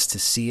eyes to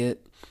see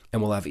it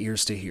and we'll have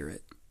ears to hear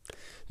it.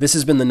 This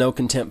has been the No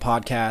Content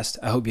Podcast.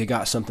 I hope you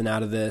got something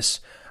out of this.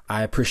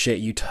 I appreciate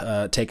you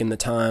taking the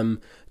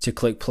time to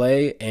click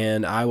play,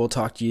 and I will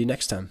talk to you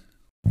next time.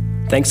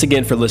 Thanks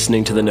again for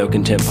listening to the No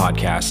Content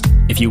Podcast.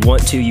 If you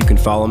want to, you can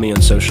follow me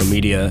on social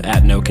media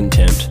at No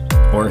Content.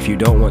 Or if you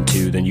don't want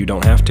to, then you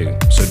don't have to.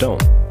 So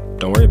don't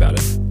worry about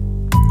it.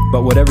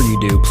 But whatever you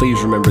do,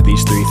 please remember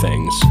these 3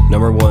 things.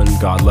 Number 1,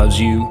 God loves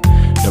you.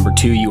 Number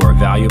 2, you are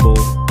valuable.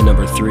 And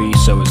number 3,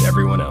 so is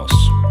everyone else.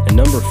 And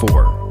number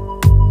 4,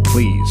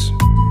 please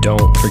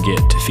don't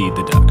forget to feed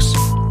the ducks.